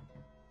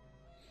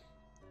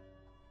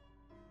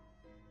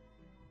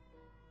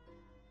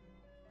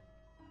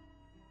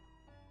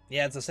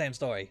 Yeah, it's the same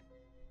story.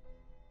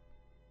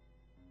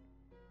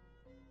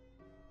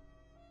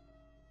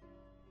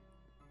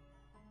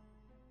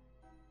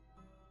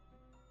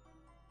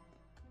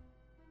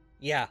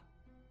 Yeah.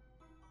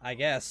 I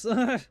guess.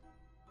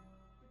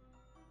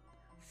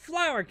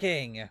 Flower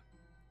King!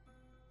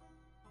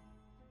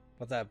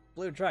 With that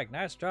blue truck.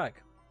 Nice truck.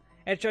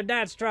 It's your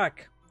dad's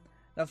truck.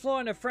 The floor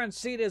in the front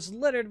seat is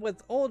littered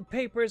with old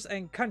papers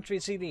and country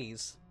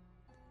CDs.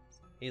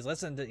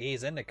 He's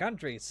in the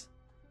countries.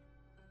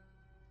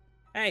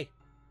 Hey,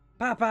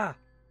 Papa!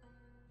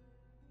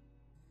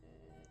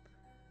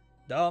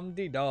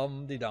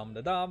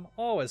 Dum-de-dum-de-dum-de-dum.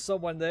 Oh, is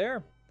someone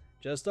there?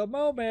 Just a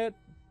moment.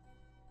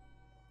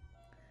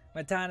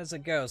 My town is a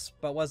ghost,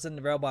 but was in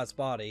the robot's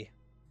body.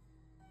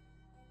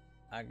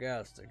 I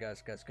guess.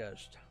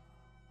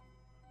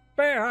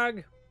 Bear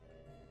hug!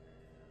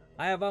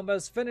 I have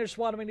almost finished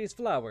watering these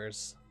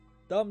flowers.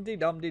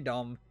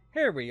 Dum-de-dum-de-dum.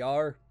 Here we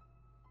are.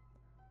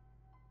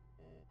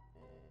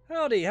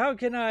 Howdy, how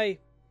can I...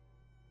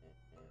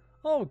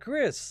 Oh,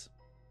 Chris.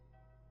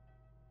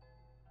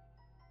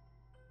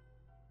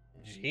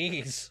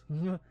 Jeez.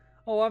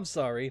 Oh, I'm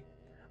sorry.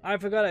 I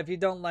forgot if you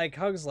don't like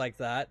hugs like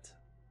that.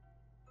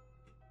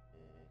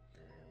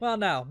 Well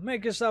now,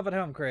 make yourself at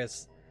home,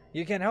 Chris.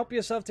 You can help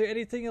yourself to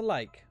anything you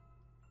like.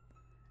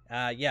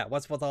 Yeah,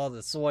 what's with all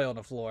the soil on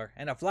the floor?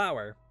 And a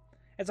flower.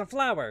 It's a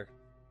flower!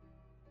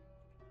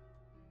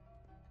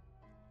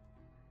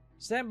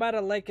 Stand by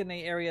the lake in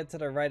the area to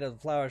the right of the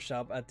flower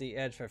shop at the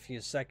edge for a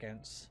few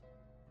seconds.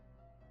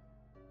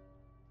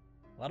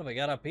 What do we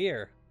got up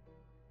here?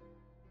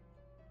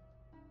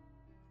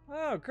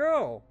 Oh,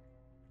 cool!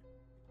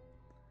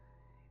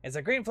 It's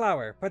a green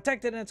flower,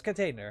 protected in its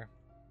container.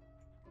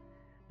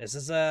 This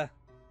is a...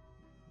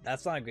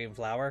 That's not a green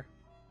flower.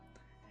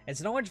 It's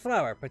an orange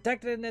flower,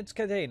 protected in its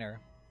container.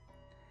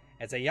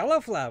 It's a yellow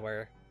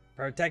flower,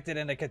 protected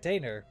in a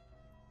container.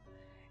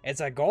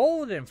 It's a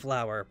golden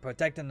flower,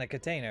 protected in the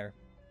container.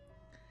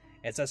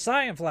 It's a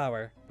cyan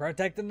flower,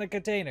 protected in the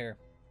container.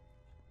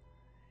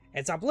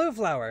 It's a blue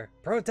flower,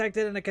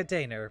 protected in a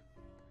container.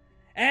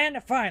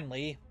 And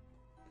finally,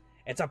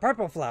 it's a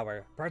purple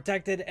flower,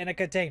 protected in a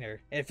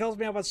container. It fills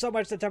me up with so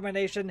much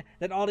determination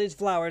that all these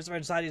flowers are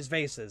inside these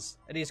vases.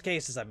 In these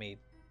cases, I mean.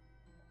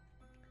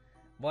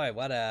 Boy,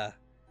 what a...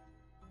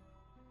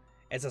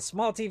 It's a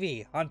small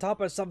TV on top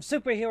of some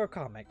superhero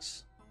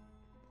comics.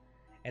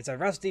 It's a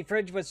rusty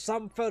fridge with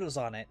some photos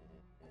on it.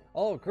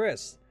 Oh,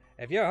 Chris,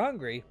 if you're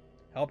hungry,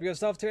 help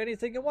yourself to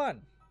anything you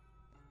want.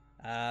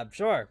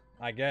 Sure,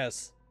 I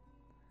guess.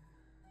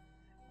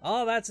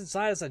 All that's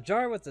inside is a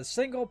jar with a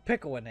single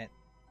pickle in it.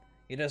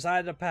 You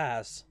decided to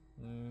pass.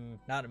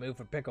 Not a mood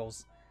for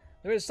pickles.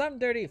 There is some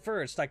dirty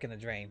fur stuck in the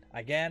drain.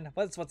 Again,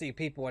 what's with the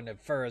people when the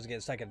furs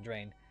get stuck in the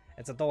drain?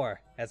 It's a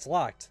door. It's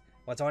locked.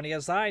 What's on the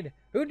inside?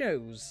 Who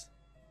knows?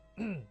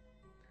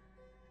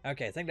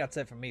 Okay, I think that's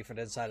it for me for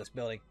the inside of this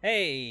building.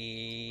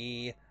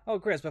 Hey! Oh,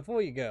 Chris,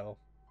 before you go.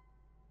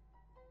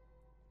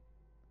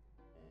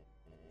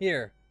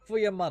 Here, for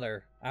your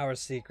mother, our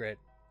secret.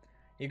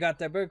 You got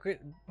the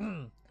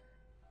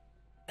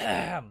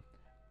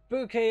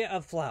bouquet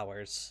of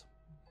flowers.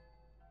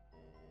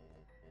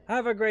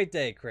 Have a great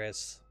day,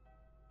 Chris.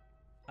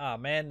 Oh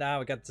man, now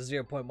we got to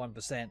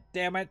 0.1%.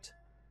 Damn it.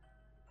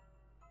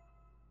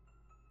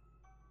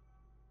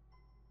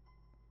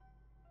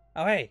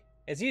 Oh hey,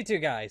 it's you two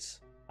guys.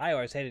 I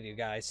always hated you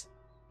guys.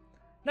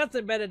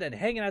 Nothing better than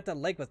hanging at the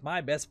lake with my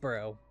best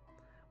bro.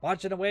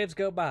 Watching the waves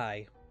go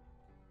by.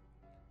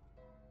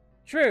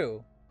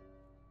 True.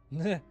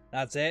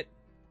 That's it.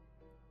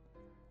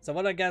 So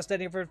what I got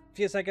standing for a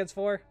few seconds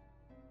for?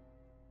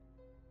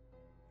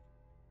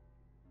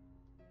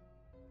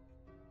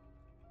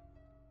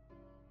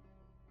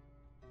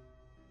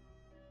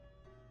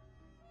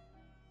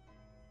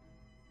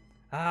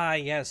 Ah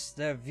yes,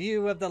 the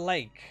view of the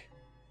lake.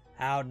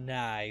 How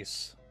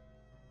nice.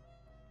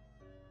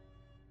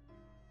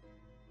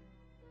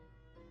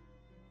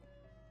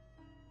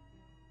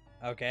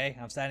 Okay,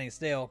 I'm standing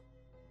still.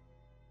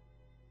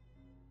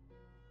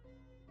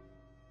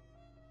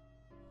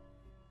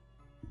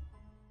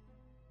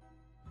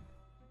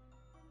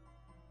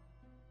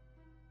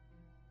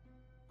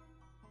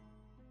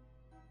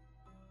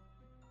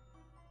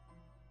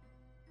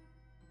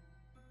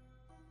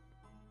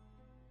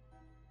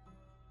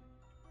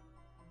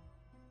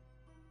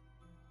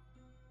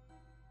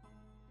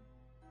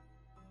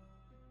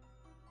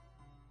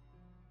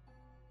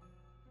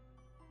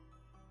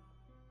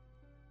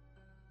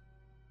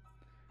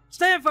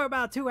 Stand for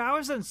about 2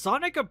 hours and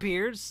Sonic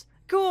appears.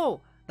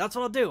 Cool. That's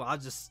what I'll do. I'll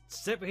just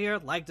sit here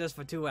like this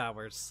for 2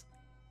 hours.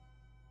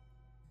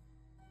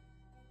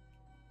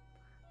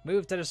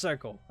 Move to the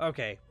circle.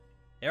 Okay.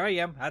 Here I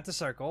am at the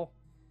circle.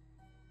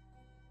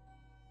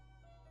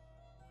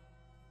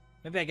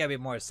 Maybe I gotta be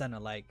more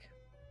center-like.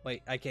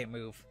 Wait, I can't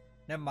move.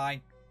 Never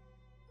mind.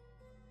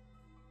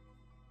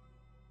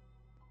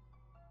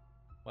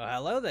 Well,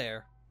 hello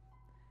there.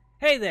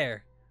 Hey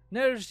there.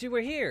 Noticed you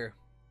were here.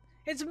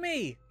 It's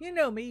me! You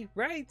know me,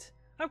 right?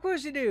 Of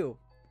course you do!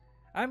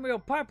 I'm real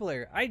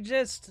popular, I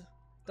just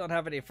don't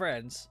have any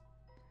friends.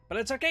 But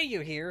it's okay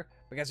you're here,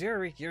 because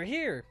you're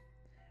here.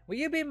 Will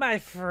you be my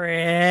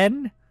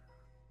friend?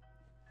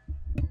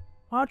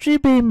 Won't you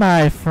be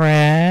my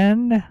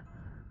friend?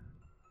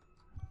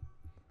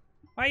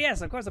 Why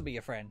yes, of course I'll be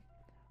your friend.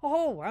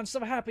 Oh, I'm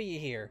so happy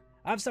you're here.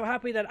 I'm so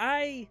happy that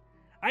I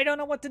don't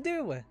know what to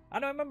do. I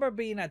don't remember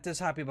being this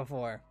happy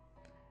before.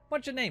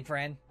 What's your name,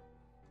 friend?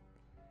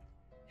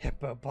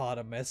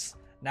 Hippopotamus.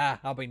 Nah,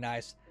 I'll be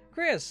nice.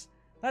 Chris,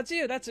 that's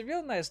you. That's a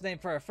real nice name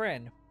for a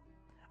friend.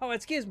 Oh,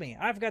 excuse me.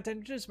 I forgot to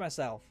introduce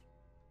myself.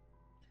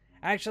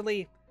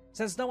 Actually,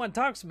 since no one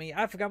talks to me,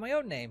 I forgot my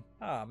own name.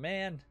 Oh,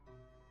 man.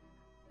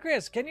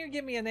 Chris, can you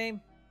give me a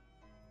name?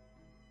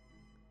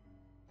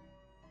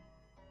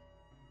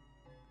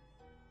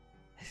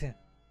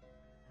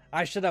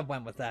 I should have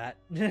went with that.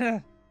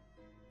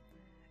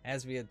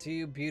 As we had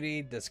two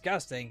beauty,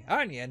 disgusting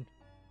onion.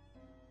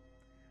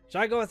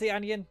 Should I go with the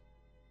onion?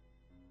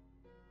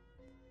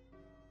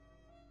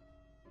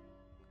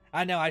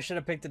 I know I should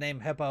have picked the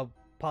name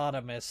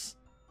hippopotamus,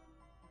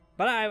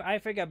 but I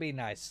think I'd be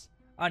nice.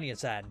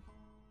 Onion-san.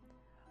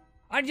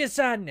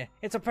 Onion-san!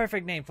 It's a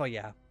perfect name for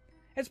ya.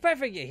 It's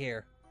perfect you're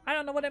here. I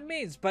don't know what it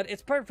means, but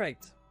it's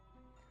perfect.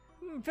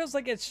 Feels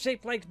like it's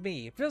shaped like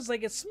me. Feels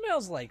like it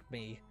smells like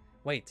me.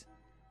 Wait,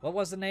 what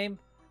was the name?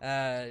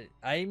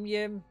 I'm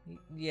Yum.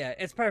 Yeah,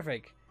 it's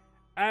perfect.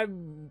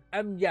 I'm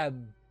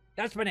Yum.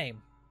 That's my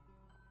name.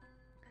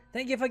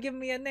 Thank you for giving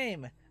me a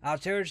name. I'll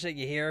cherish it,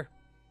 you hear?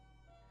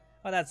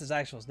 Well, that's his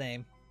actual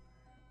name.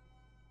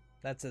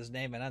 That's his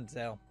name in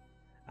Until.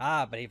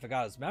 Ah, but he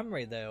forgot his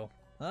memory, though.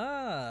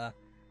 Ah.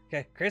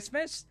 Okay,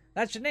 Christmas?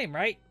 That's your name,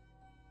 right?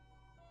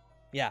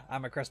 Yeah,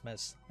 I'm a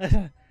Christmas.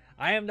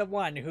 I am the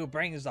one who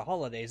brings the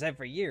holidays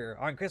every year.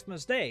 On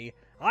Christmas Day,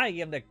 I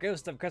am the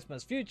ghost of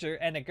Christmas future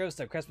and the ghost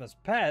of Christmas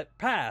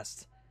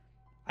past.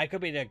 I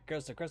could be the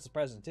ghost of Christmas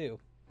present, too.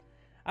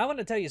 I want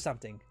to tell you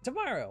something.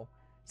 Tomorrow.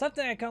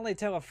 Something I can only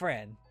tell a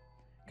friend.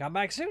 Come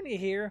back soon, you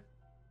hear?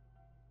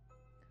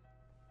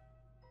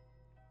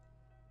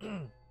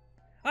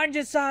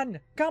 Anja-san,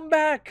 come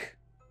back!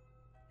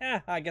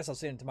 I guess I'll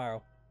see him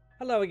tomorrow.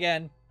 Hello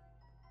again.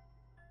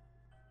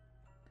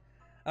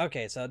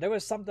 Okay, so there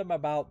was something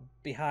about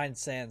behind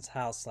Sans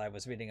house I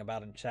was reading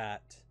about in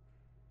chat.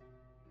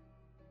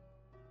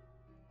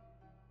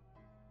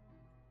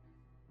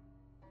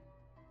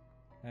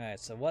 Alright,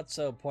 so what's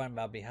so important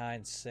about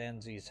behind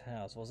Sansi's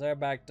house? Was there a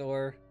back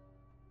door?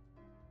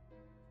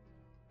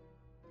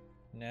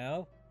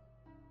 No?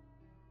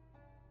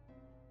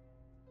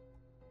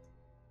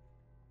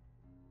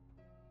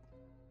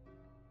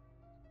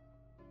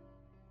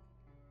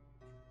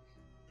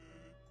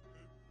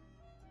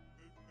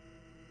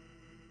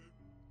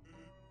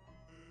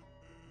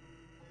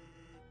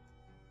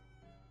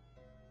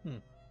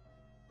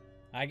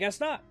 I guess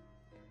not.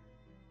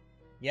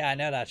 Yeah, I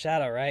know that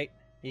shadow, right?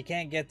 You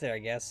can't get there, I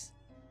guess.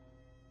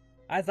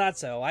 I thought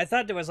so. I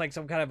thought there was like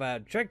some kind of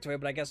a trick to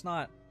it, but I guess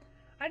not.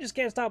 I just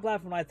can't stop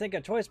laughing when I think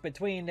a choice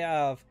between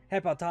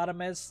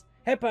hippopotamus,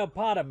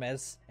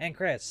 and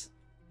Chris.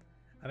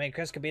 I mean,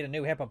 Chris could be the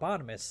new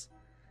hippopotamus.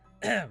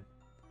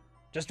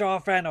 Just draw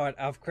a fan art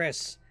of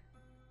Chris.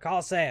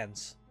 Call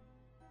Sans.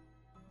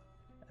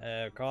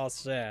 Call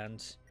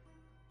Sans.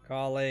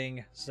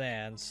 Calling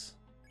Sans.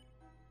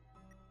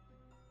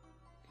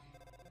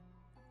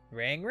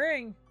 Ring,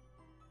 ring.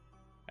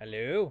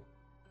 Hello?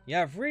 You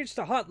have reached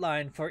the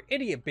hotline for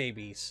idiot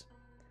babies.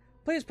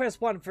 Please press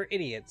 1 for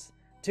idiots,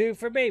 2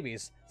 for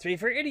babies, 3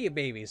 for idiot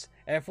babies,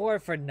 and 4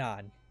 for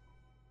none.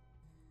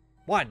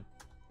 1.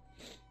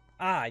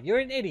 Ah, you're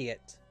an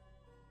idiot.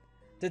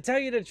 To tell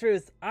you the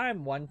truth,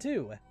 I'm one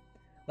too.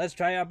 Let's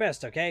try our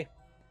best, okay?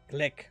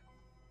 Click.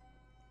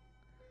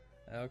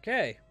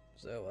 Okay,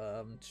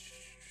 so,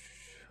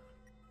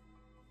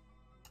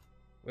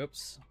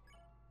 whoops.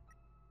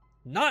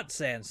 Not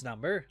Sans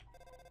number.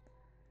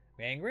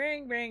 Ring,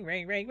 ring, ring,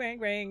 ring, ring, ring,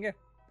 ring.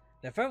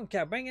 The phone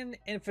kept ringing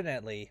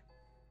infinitely.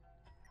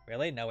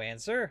 Really? No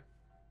answer?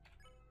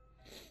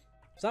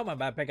 Someone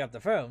might pick up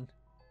the phone.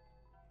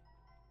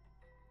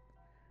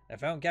 The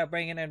phone kept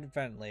ringing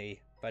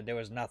infinitely, but there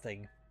was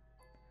nothing.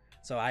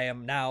 So I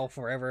am now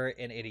forever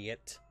an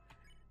idiot.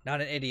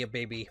 Not an idiot,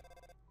 baby.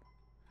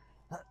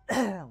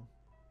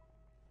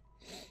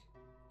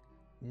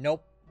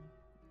 Nope.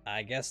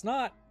 I guess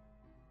not.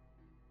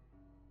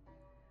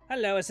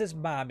 Hello, is this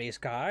Mommy's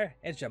car?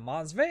 It's your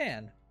mom's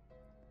van.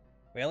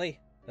 Really?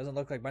 Doesn't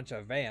look like a bunch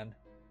of van.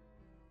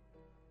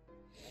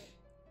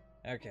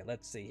 Okay,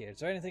 let's see here. Is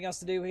there anything else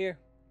to do here?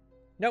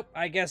 Nope,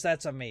 I guess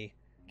that's on me.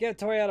 Give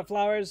Toyota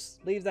flowers,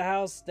 leave the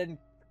house, then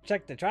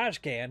check the trash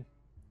can.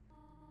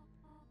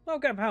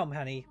 Welcome home,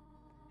 honey.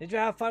 Did you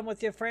have fun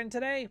with your friend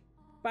today?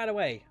 By the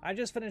way, I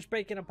just finished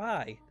baking a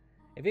pie.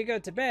 If you go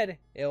to bed,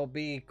 it'll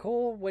be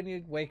cool when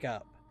you wake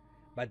up.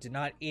 But do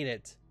not eat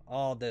it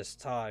all this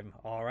time,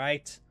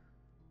 alright?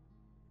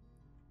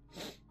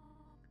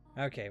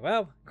 Okay,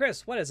 well,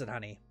 Chris, what is it,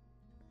 honey?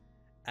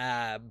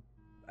 Dad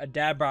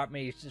brought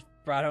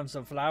home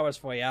some flowers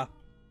for ya.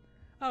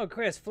 Oh,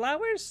 Chris,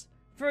 flowers?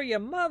 For your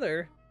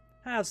mother?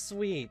 How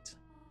sweet.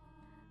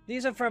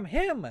 These are from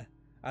him,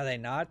 are they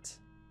not?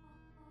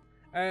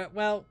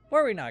 Well,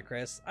 worry not,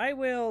 Chris. I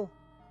will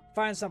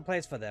find some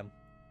place for them.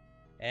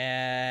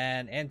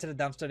 And into the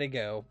dumpster they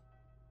go.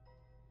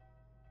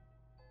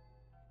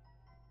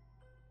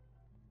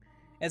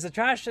 Is the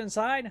trash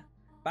inside?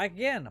 Back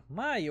again.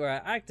 My, you are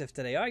active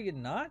today, are you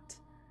not?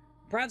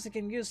 Perhaps you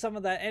can use some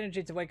of that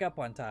energy to wake up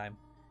on time.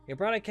 Your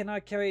brother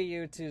cannot carry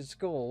you to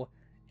school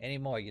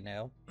anymore, you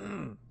know.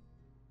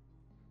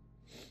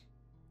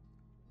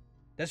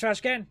 This trash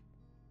can?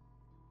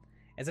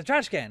 It's a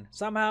trash can.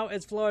 Somehow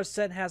its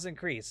fluorescent has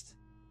increased.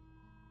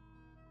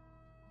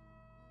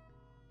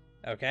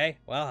 Okay,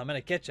 well, I'm in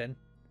a kitchen.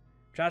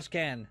 Trash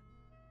can.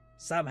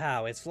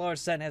 Somehow its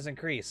fluorescent has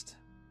increased.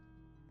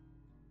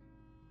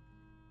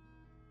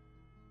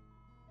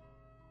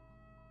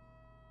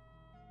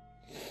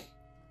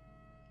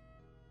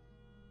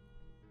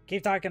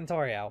 Keep talking,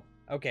 Torio.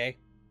 Okay.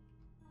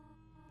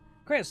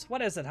 Chris,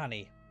 what is it,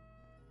 honey?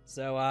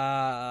 So,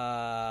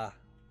 about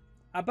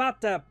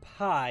the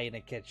pie in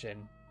the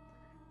kitchen.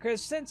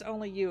 Chris, since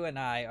only you and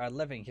I are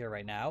living here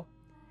right now,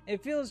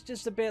 it feels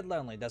just a bit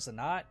lonely, does it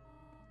not?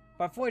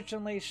 But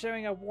fortunately,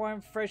 sharing a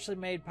warm, freshly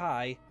made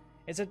pie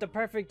isn't the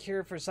perfect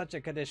cure for such a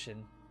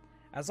condition.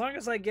 As long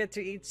as I get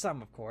to eat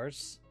some, of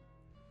course.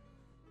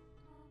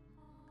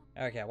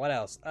 Okay, what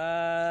else?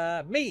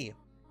 Me!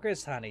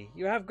 Chris, honey,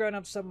 you have grown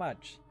up so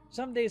much.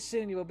 Someday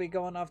soon you will be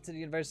going off to the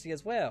university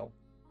as well.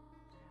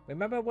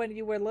 Remember when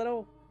you were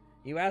little?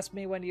 You asked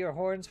me when your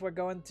horns were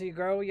going to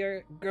grow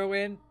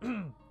in?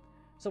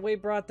 So we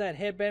brought that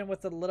headband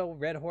with the little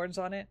red horns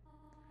on it?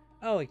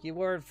 Oh, you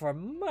wore it for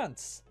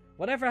months.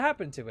 Whatever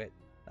happened to it?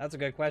 That's a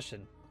good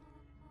question.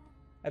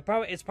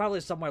 It's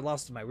probably somewhere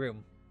lost in my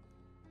room.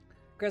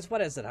 Chris,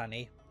 what is it,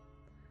 honey?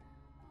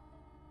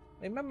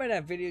 Remember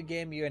that video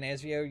game you and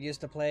Ezio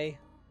used to play?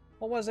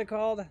 What was it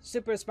called?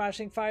 Super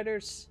Smashing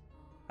Fighters?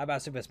 How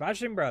about Super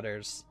Smashing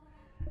Brothers?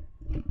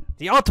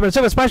 The Ultimate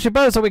Super Smash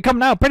Bros. Will be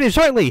coming out pretty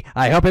shortly.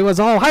 I hope he was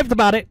all hyped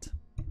about it.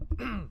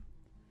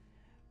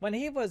 When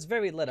he was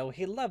very little,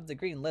 he loved the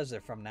green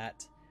lizard from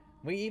that.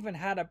 We even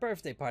had a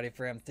birthday party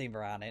for him themed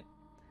around it.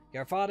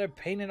 Your father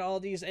painted all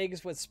these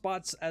eggs with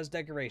spots as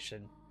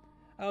decoration.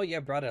 Oh,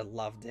 your brother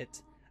loved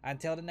it.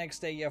 Until the next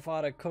day your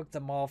father cooked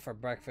them all for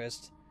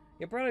breakfast.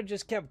 Your brother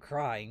just kept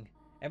crying,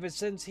 ever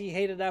since he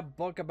hated that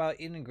book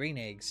about eating green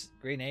eggs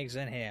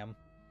and ham.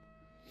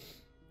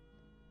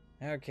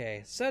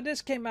 Okay, so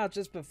this came out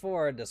just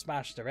before the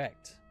Smash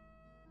Direct.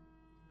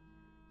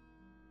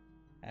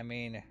 I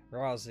mean,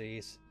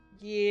 Rosie's.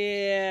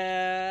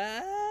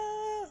 Yeah.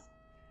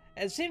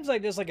 It seems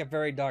like there's like a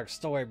very dark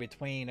story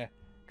between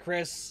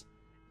Chris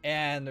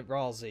and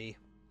Rosie.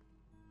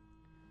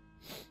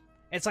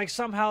 It's like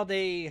somehow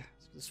they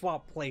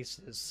swap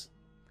places.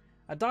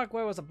 A dog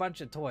where was a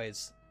bunch of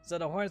toys, so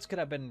the horns could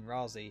have been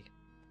Rosie.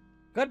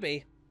 Could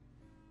be.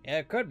 Yeah,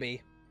 it could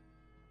be.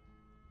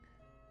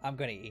 I'm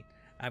gonna eat.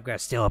 I'm gonna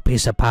steal a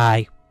piece of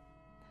pie.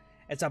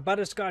 It's a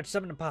butterscotch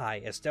cinnamon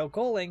pie. It's still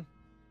cooling.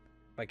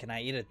 But can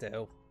I eat it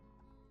though?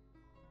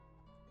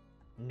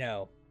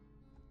 No.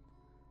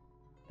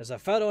 There's a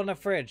photo in the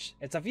fridge.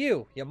 It's of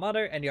you, your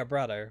mother, and your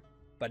brother.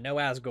 But no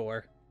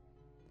Asgore.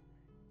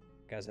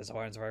 Because his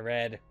horns were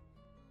red.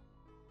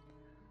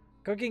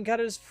 Cooking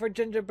cutters for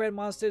gingerbread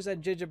monsters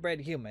and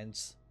gingerbread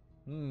humans.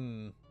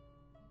 Oh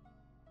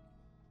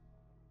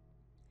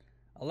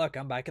look,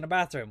 I'm back in the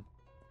bathroom.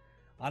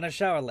 On a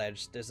shower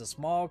ledge, there's a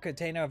small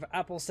container of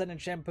apple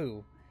scented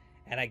shampoo.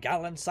 And a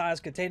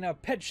gallon-sized container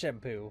of pet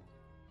shampoo.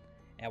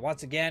 And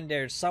once again,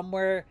 there's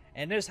somewhere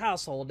in this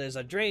household there's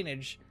a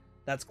drainage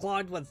that's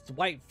clogged with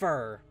white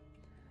fur.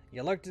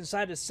 You looked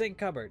inside the sink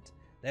cupboard.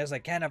 There's a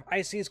can of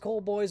Icy's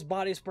Cold Boys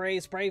body spray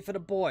for the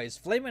boys,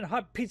 flaming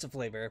hot pizza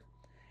flavor.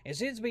 It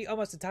seems to be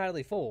almost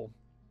entirely full.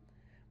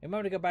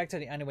 Remember to go back to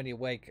the onion when you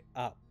wake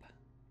up.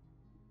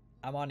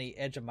 I'm on the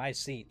edge of my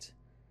seat.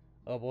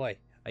 Oh boy.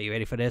 Are you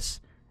ready for this?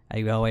 Are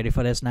you all ready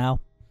for this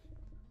now?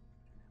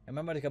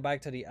 Remember to go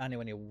back to the onion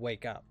when you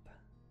wake up.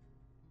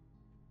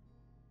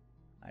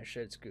 I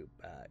should scoot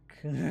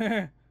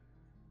back.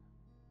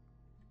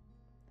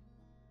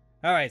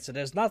 Alright, so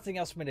there's nothing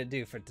else for me to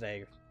do for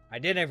today. I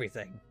did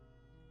everything.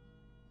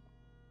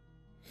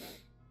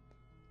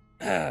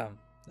 The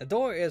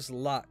door is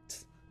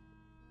locked.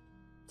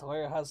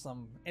 Toya has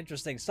some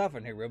interesting stuff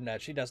in her room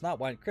that she does not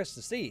want Chris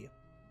to see.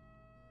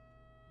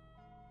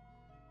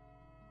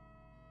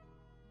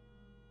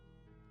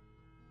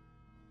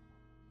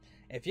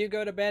 If you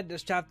go to bed,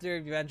 this chapter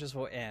of adventures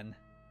will end.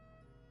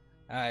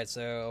 Alright,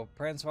 so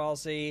Prince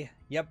Falsey.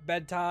 Yep,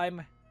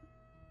 bedtime.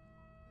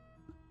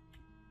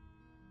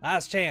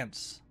 Last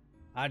chance.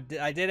 I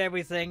did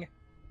everything.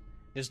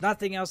 There's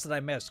nothing else that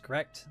I missed,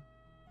 correct?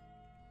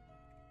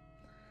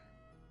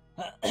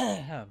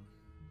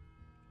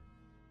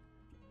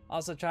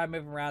 Also try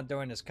moving around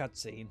during this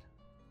cutscene.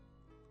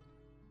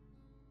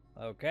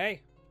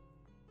 Okay.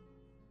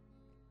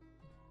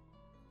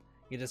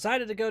 You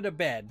decided to go to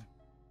bed.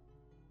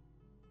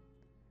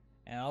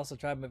 And also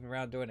try moving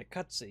around during a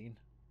cutscene.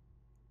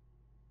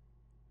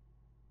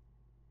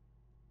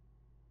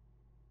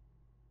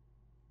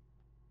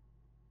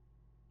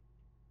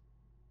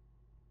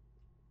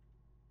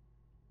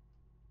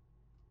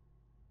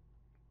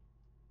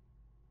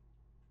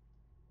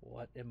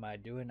 What am I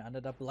doing under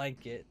the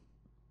blanket?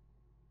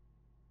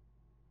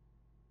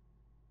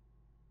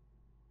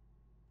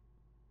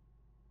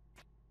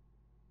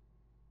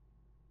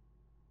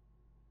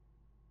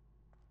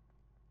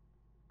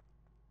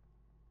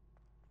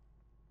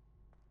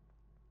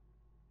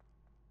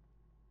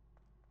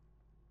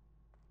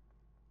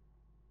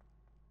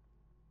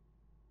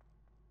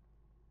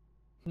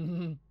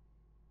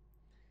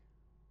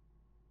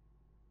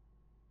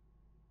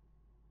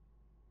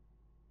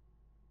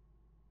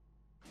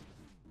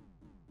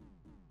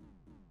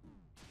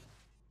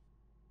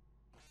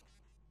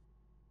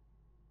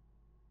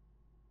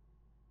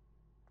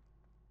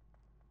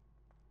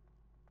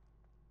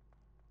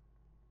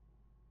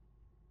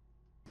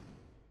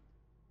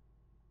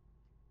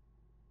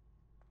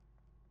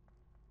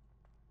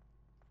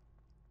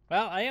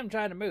 Well, I am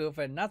trying to move,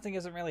 and nothing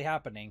isn't really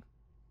happening.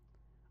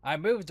 I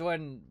moved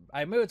when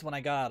I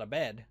got out of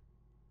bed.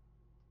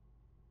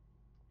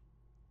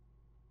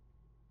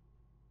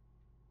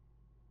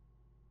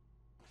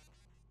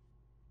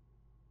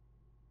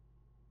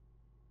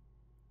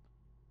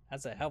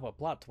 That's a hell of a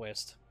plot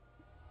twist.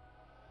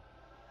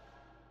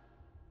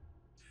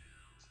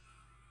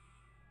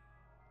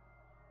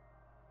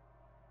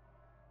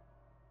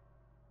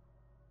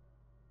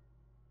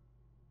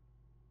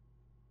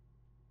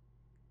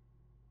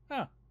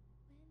 Huh.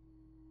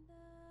 When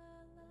the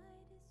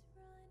light is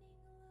running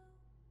low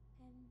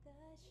and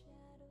the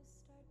shadows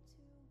start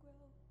to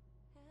grow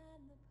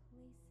and the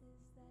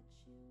places that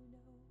you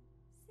know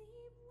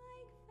seem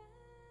like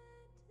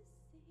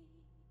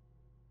fantasy,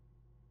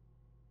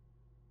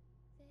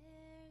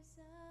 there's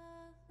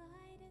a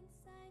light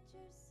inside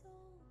your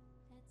soul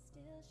that's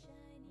still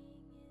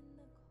shining in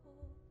the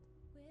cold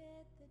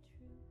with the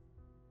truth,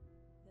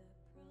 the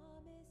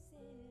promise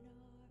in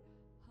our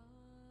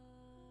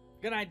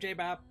heart. Good night,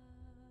 J-Bop.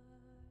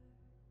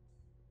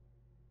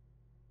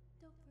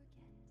 Don't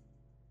forget,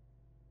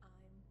 I'm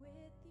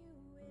with you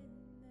in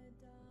the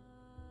dark.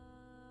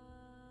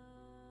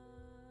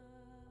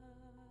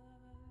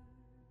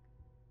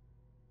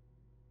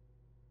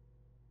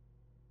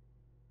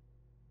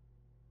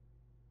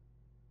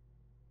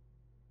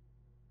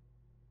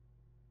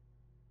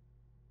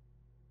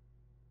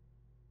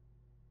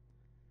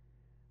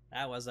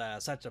 That was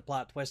such a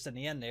plot twist in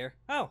the end there.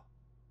 Oh,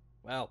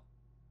 well.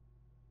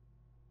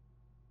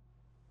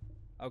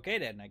 Okay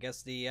then, I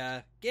guess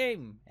the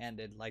game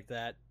ended like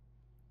that.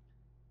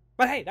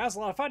 But hey, that was a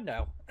lot of fun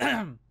though.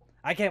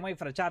 I can't wait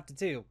for the chapter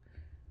 2.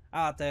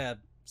 I'll have to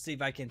see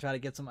if I can try to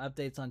get some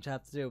updates on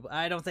chapter 2. But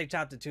I don't think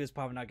chapter 2 is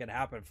probably not going to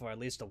happen for at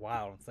least a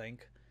while, I don't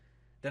think.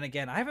 Then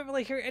again, I haven't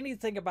really heard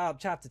anything about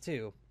chapter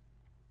 2.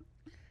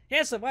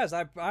 Yes, it was.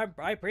 I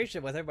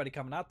appreciate with everybody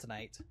coming out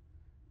tonight.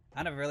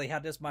 I never really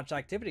had this much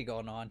activity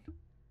going on.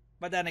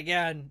 But then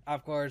again,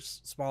 of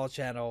course, small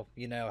channel,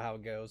 you know how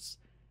it goes.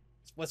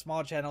 With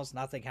small channels,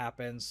 nothing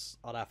happens.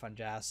 All that fun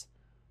jazz.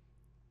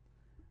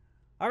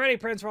 Alrighty,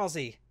 Prince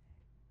Rossi.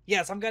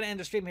 Yes, I'm going to end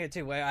the stream here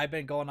too. I've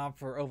been going on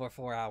for over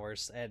 4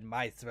 hours, and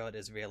my throat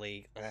is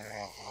really...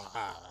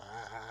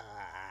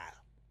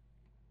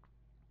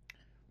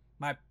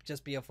 Might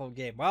just be a full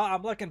game. Well,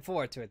 I'm looking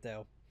forward to it,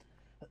 though.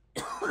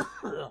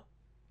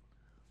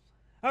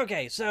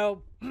 Okay,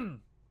 so...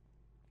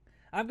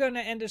 I'm going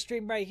to end the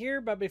stream right here,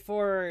 but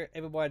before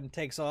everyone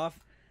takes off,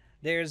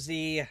 there's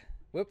the...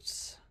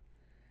 Whoops.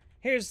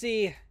 Here's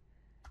the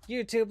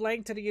YouTube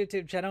link to the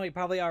YouTube channel. You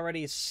probably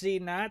already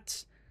seen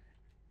that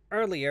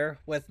earlier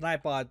with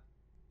Nightbot,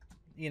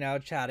 you know,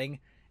 chatting.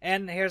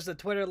 And here's the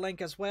Twitter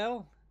link as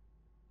well.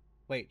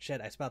 Wait,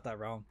 shit, I spelled that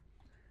wrong.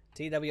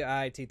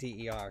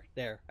 Twitter.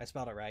 There, I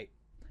spelled it right.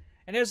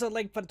 And there's a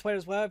link for the Twitter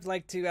as well if you'd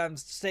like to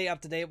stay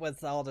up to date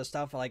with all the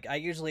stuff. Like, I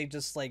usually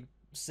just, like,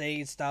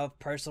 say stuff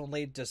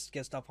personally, just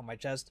get stuff on my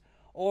chest.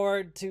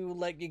 Or to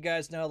let you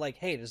guys know, like,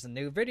 hey, there's a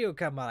new video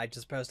come on I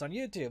just posted on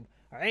YouTube.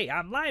 Or, hey,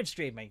 I'm live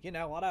streaming. You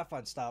know, all that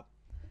fun stuff.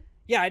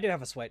 Yeah, I do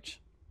have a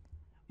Switch.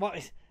 Well,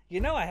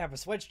 you know I have a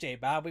Switch,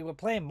 J-Bob. We were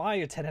playing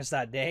Mario Tennis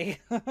that day.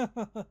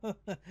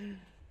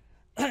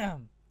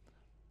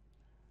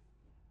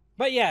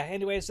 But yeah,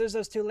 anyways, there's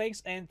those 2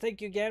 links. And thank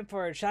you again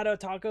for Shadow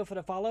Taco for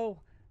the follow.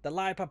 The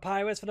Live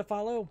Papyrus for the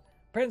follow.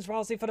 Prince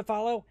Rossi for the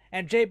follow.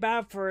 And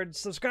J-Bob for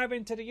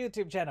subscribing to the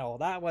YouTube channel.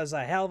 That was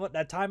a hell of a...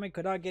 That timing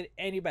could not get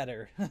any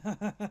better.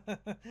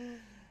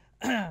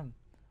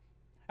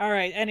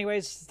 Alright,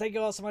 anyways, thank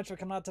you all so much for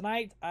coming out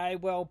tonight. I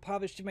will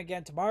probably stream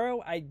again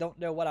tomorrow. I don't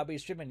know what I'll be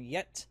streaming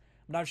yet.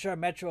 I'm not sure.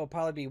 Metro will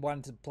probably be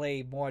one to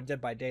play more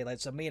Dead by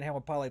Daylight, so me and him will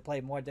probably play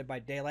more Dead by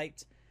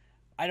Daylight.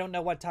 I don't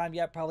know what time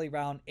yet, probably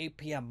around 8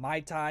 p.m.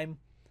 my time,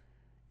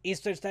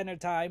 Eastern Standard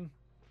Time.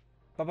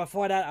 But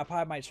before that, I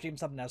probably might stream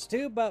something else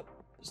too, but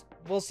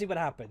we'll see what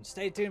happens.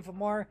 Stay tuned for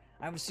more.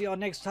 I will see you all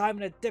next time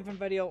in a different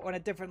video on a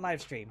different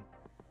live stream.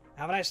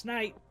 Have a nice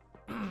night.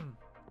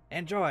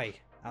 Enjoy.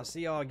 I'll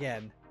see you all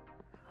again.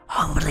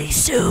 Hopefully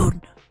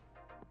soon.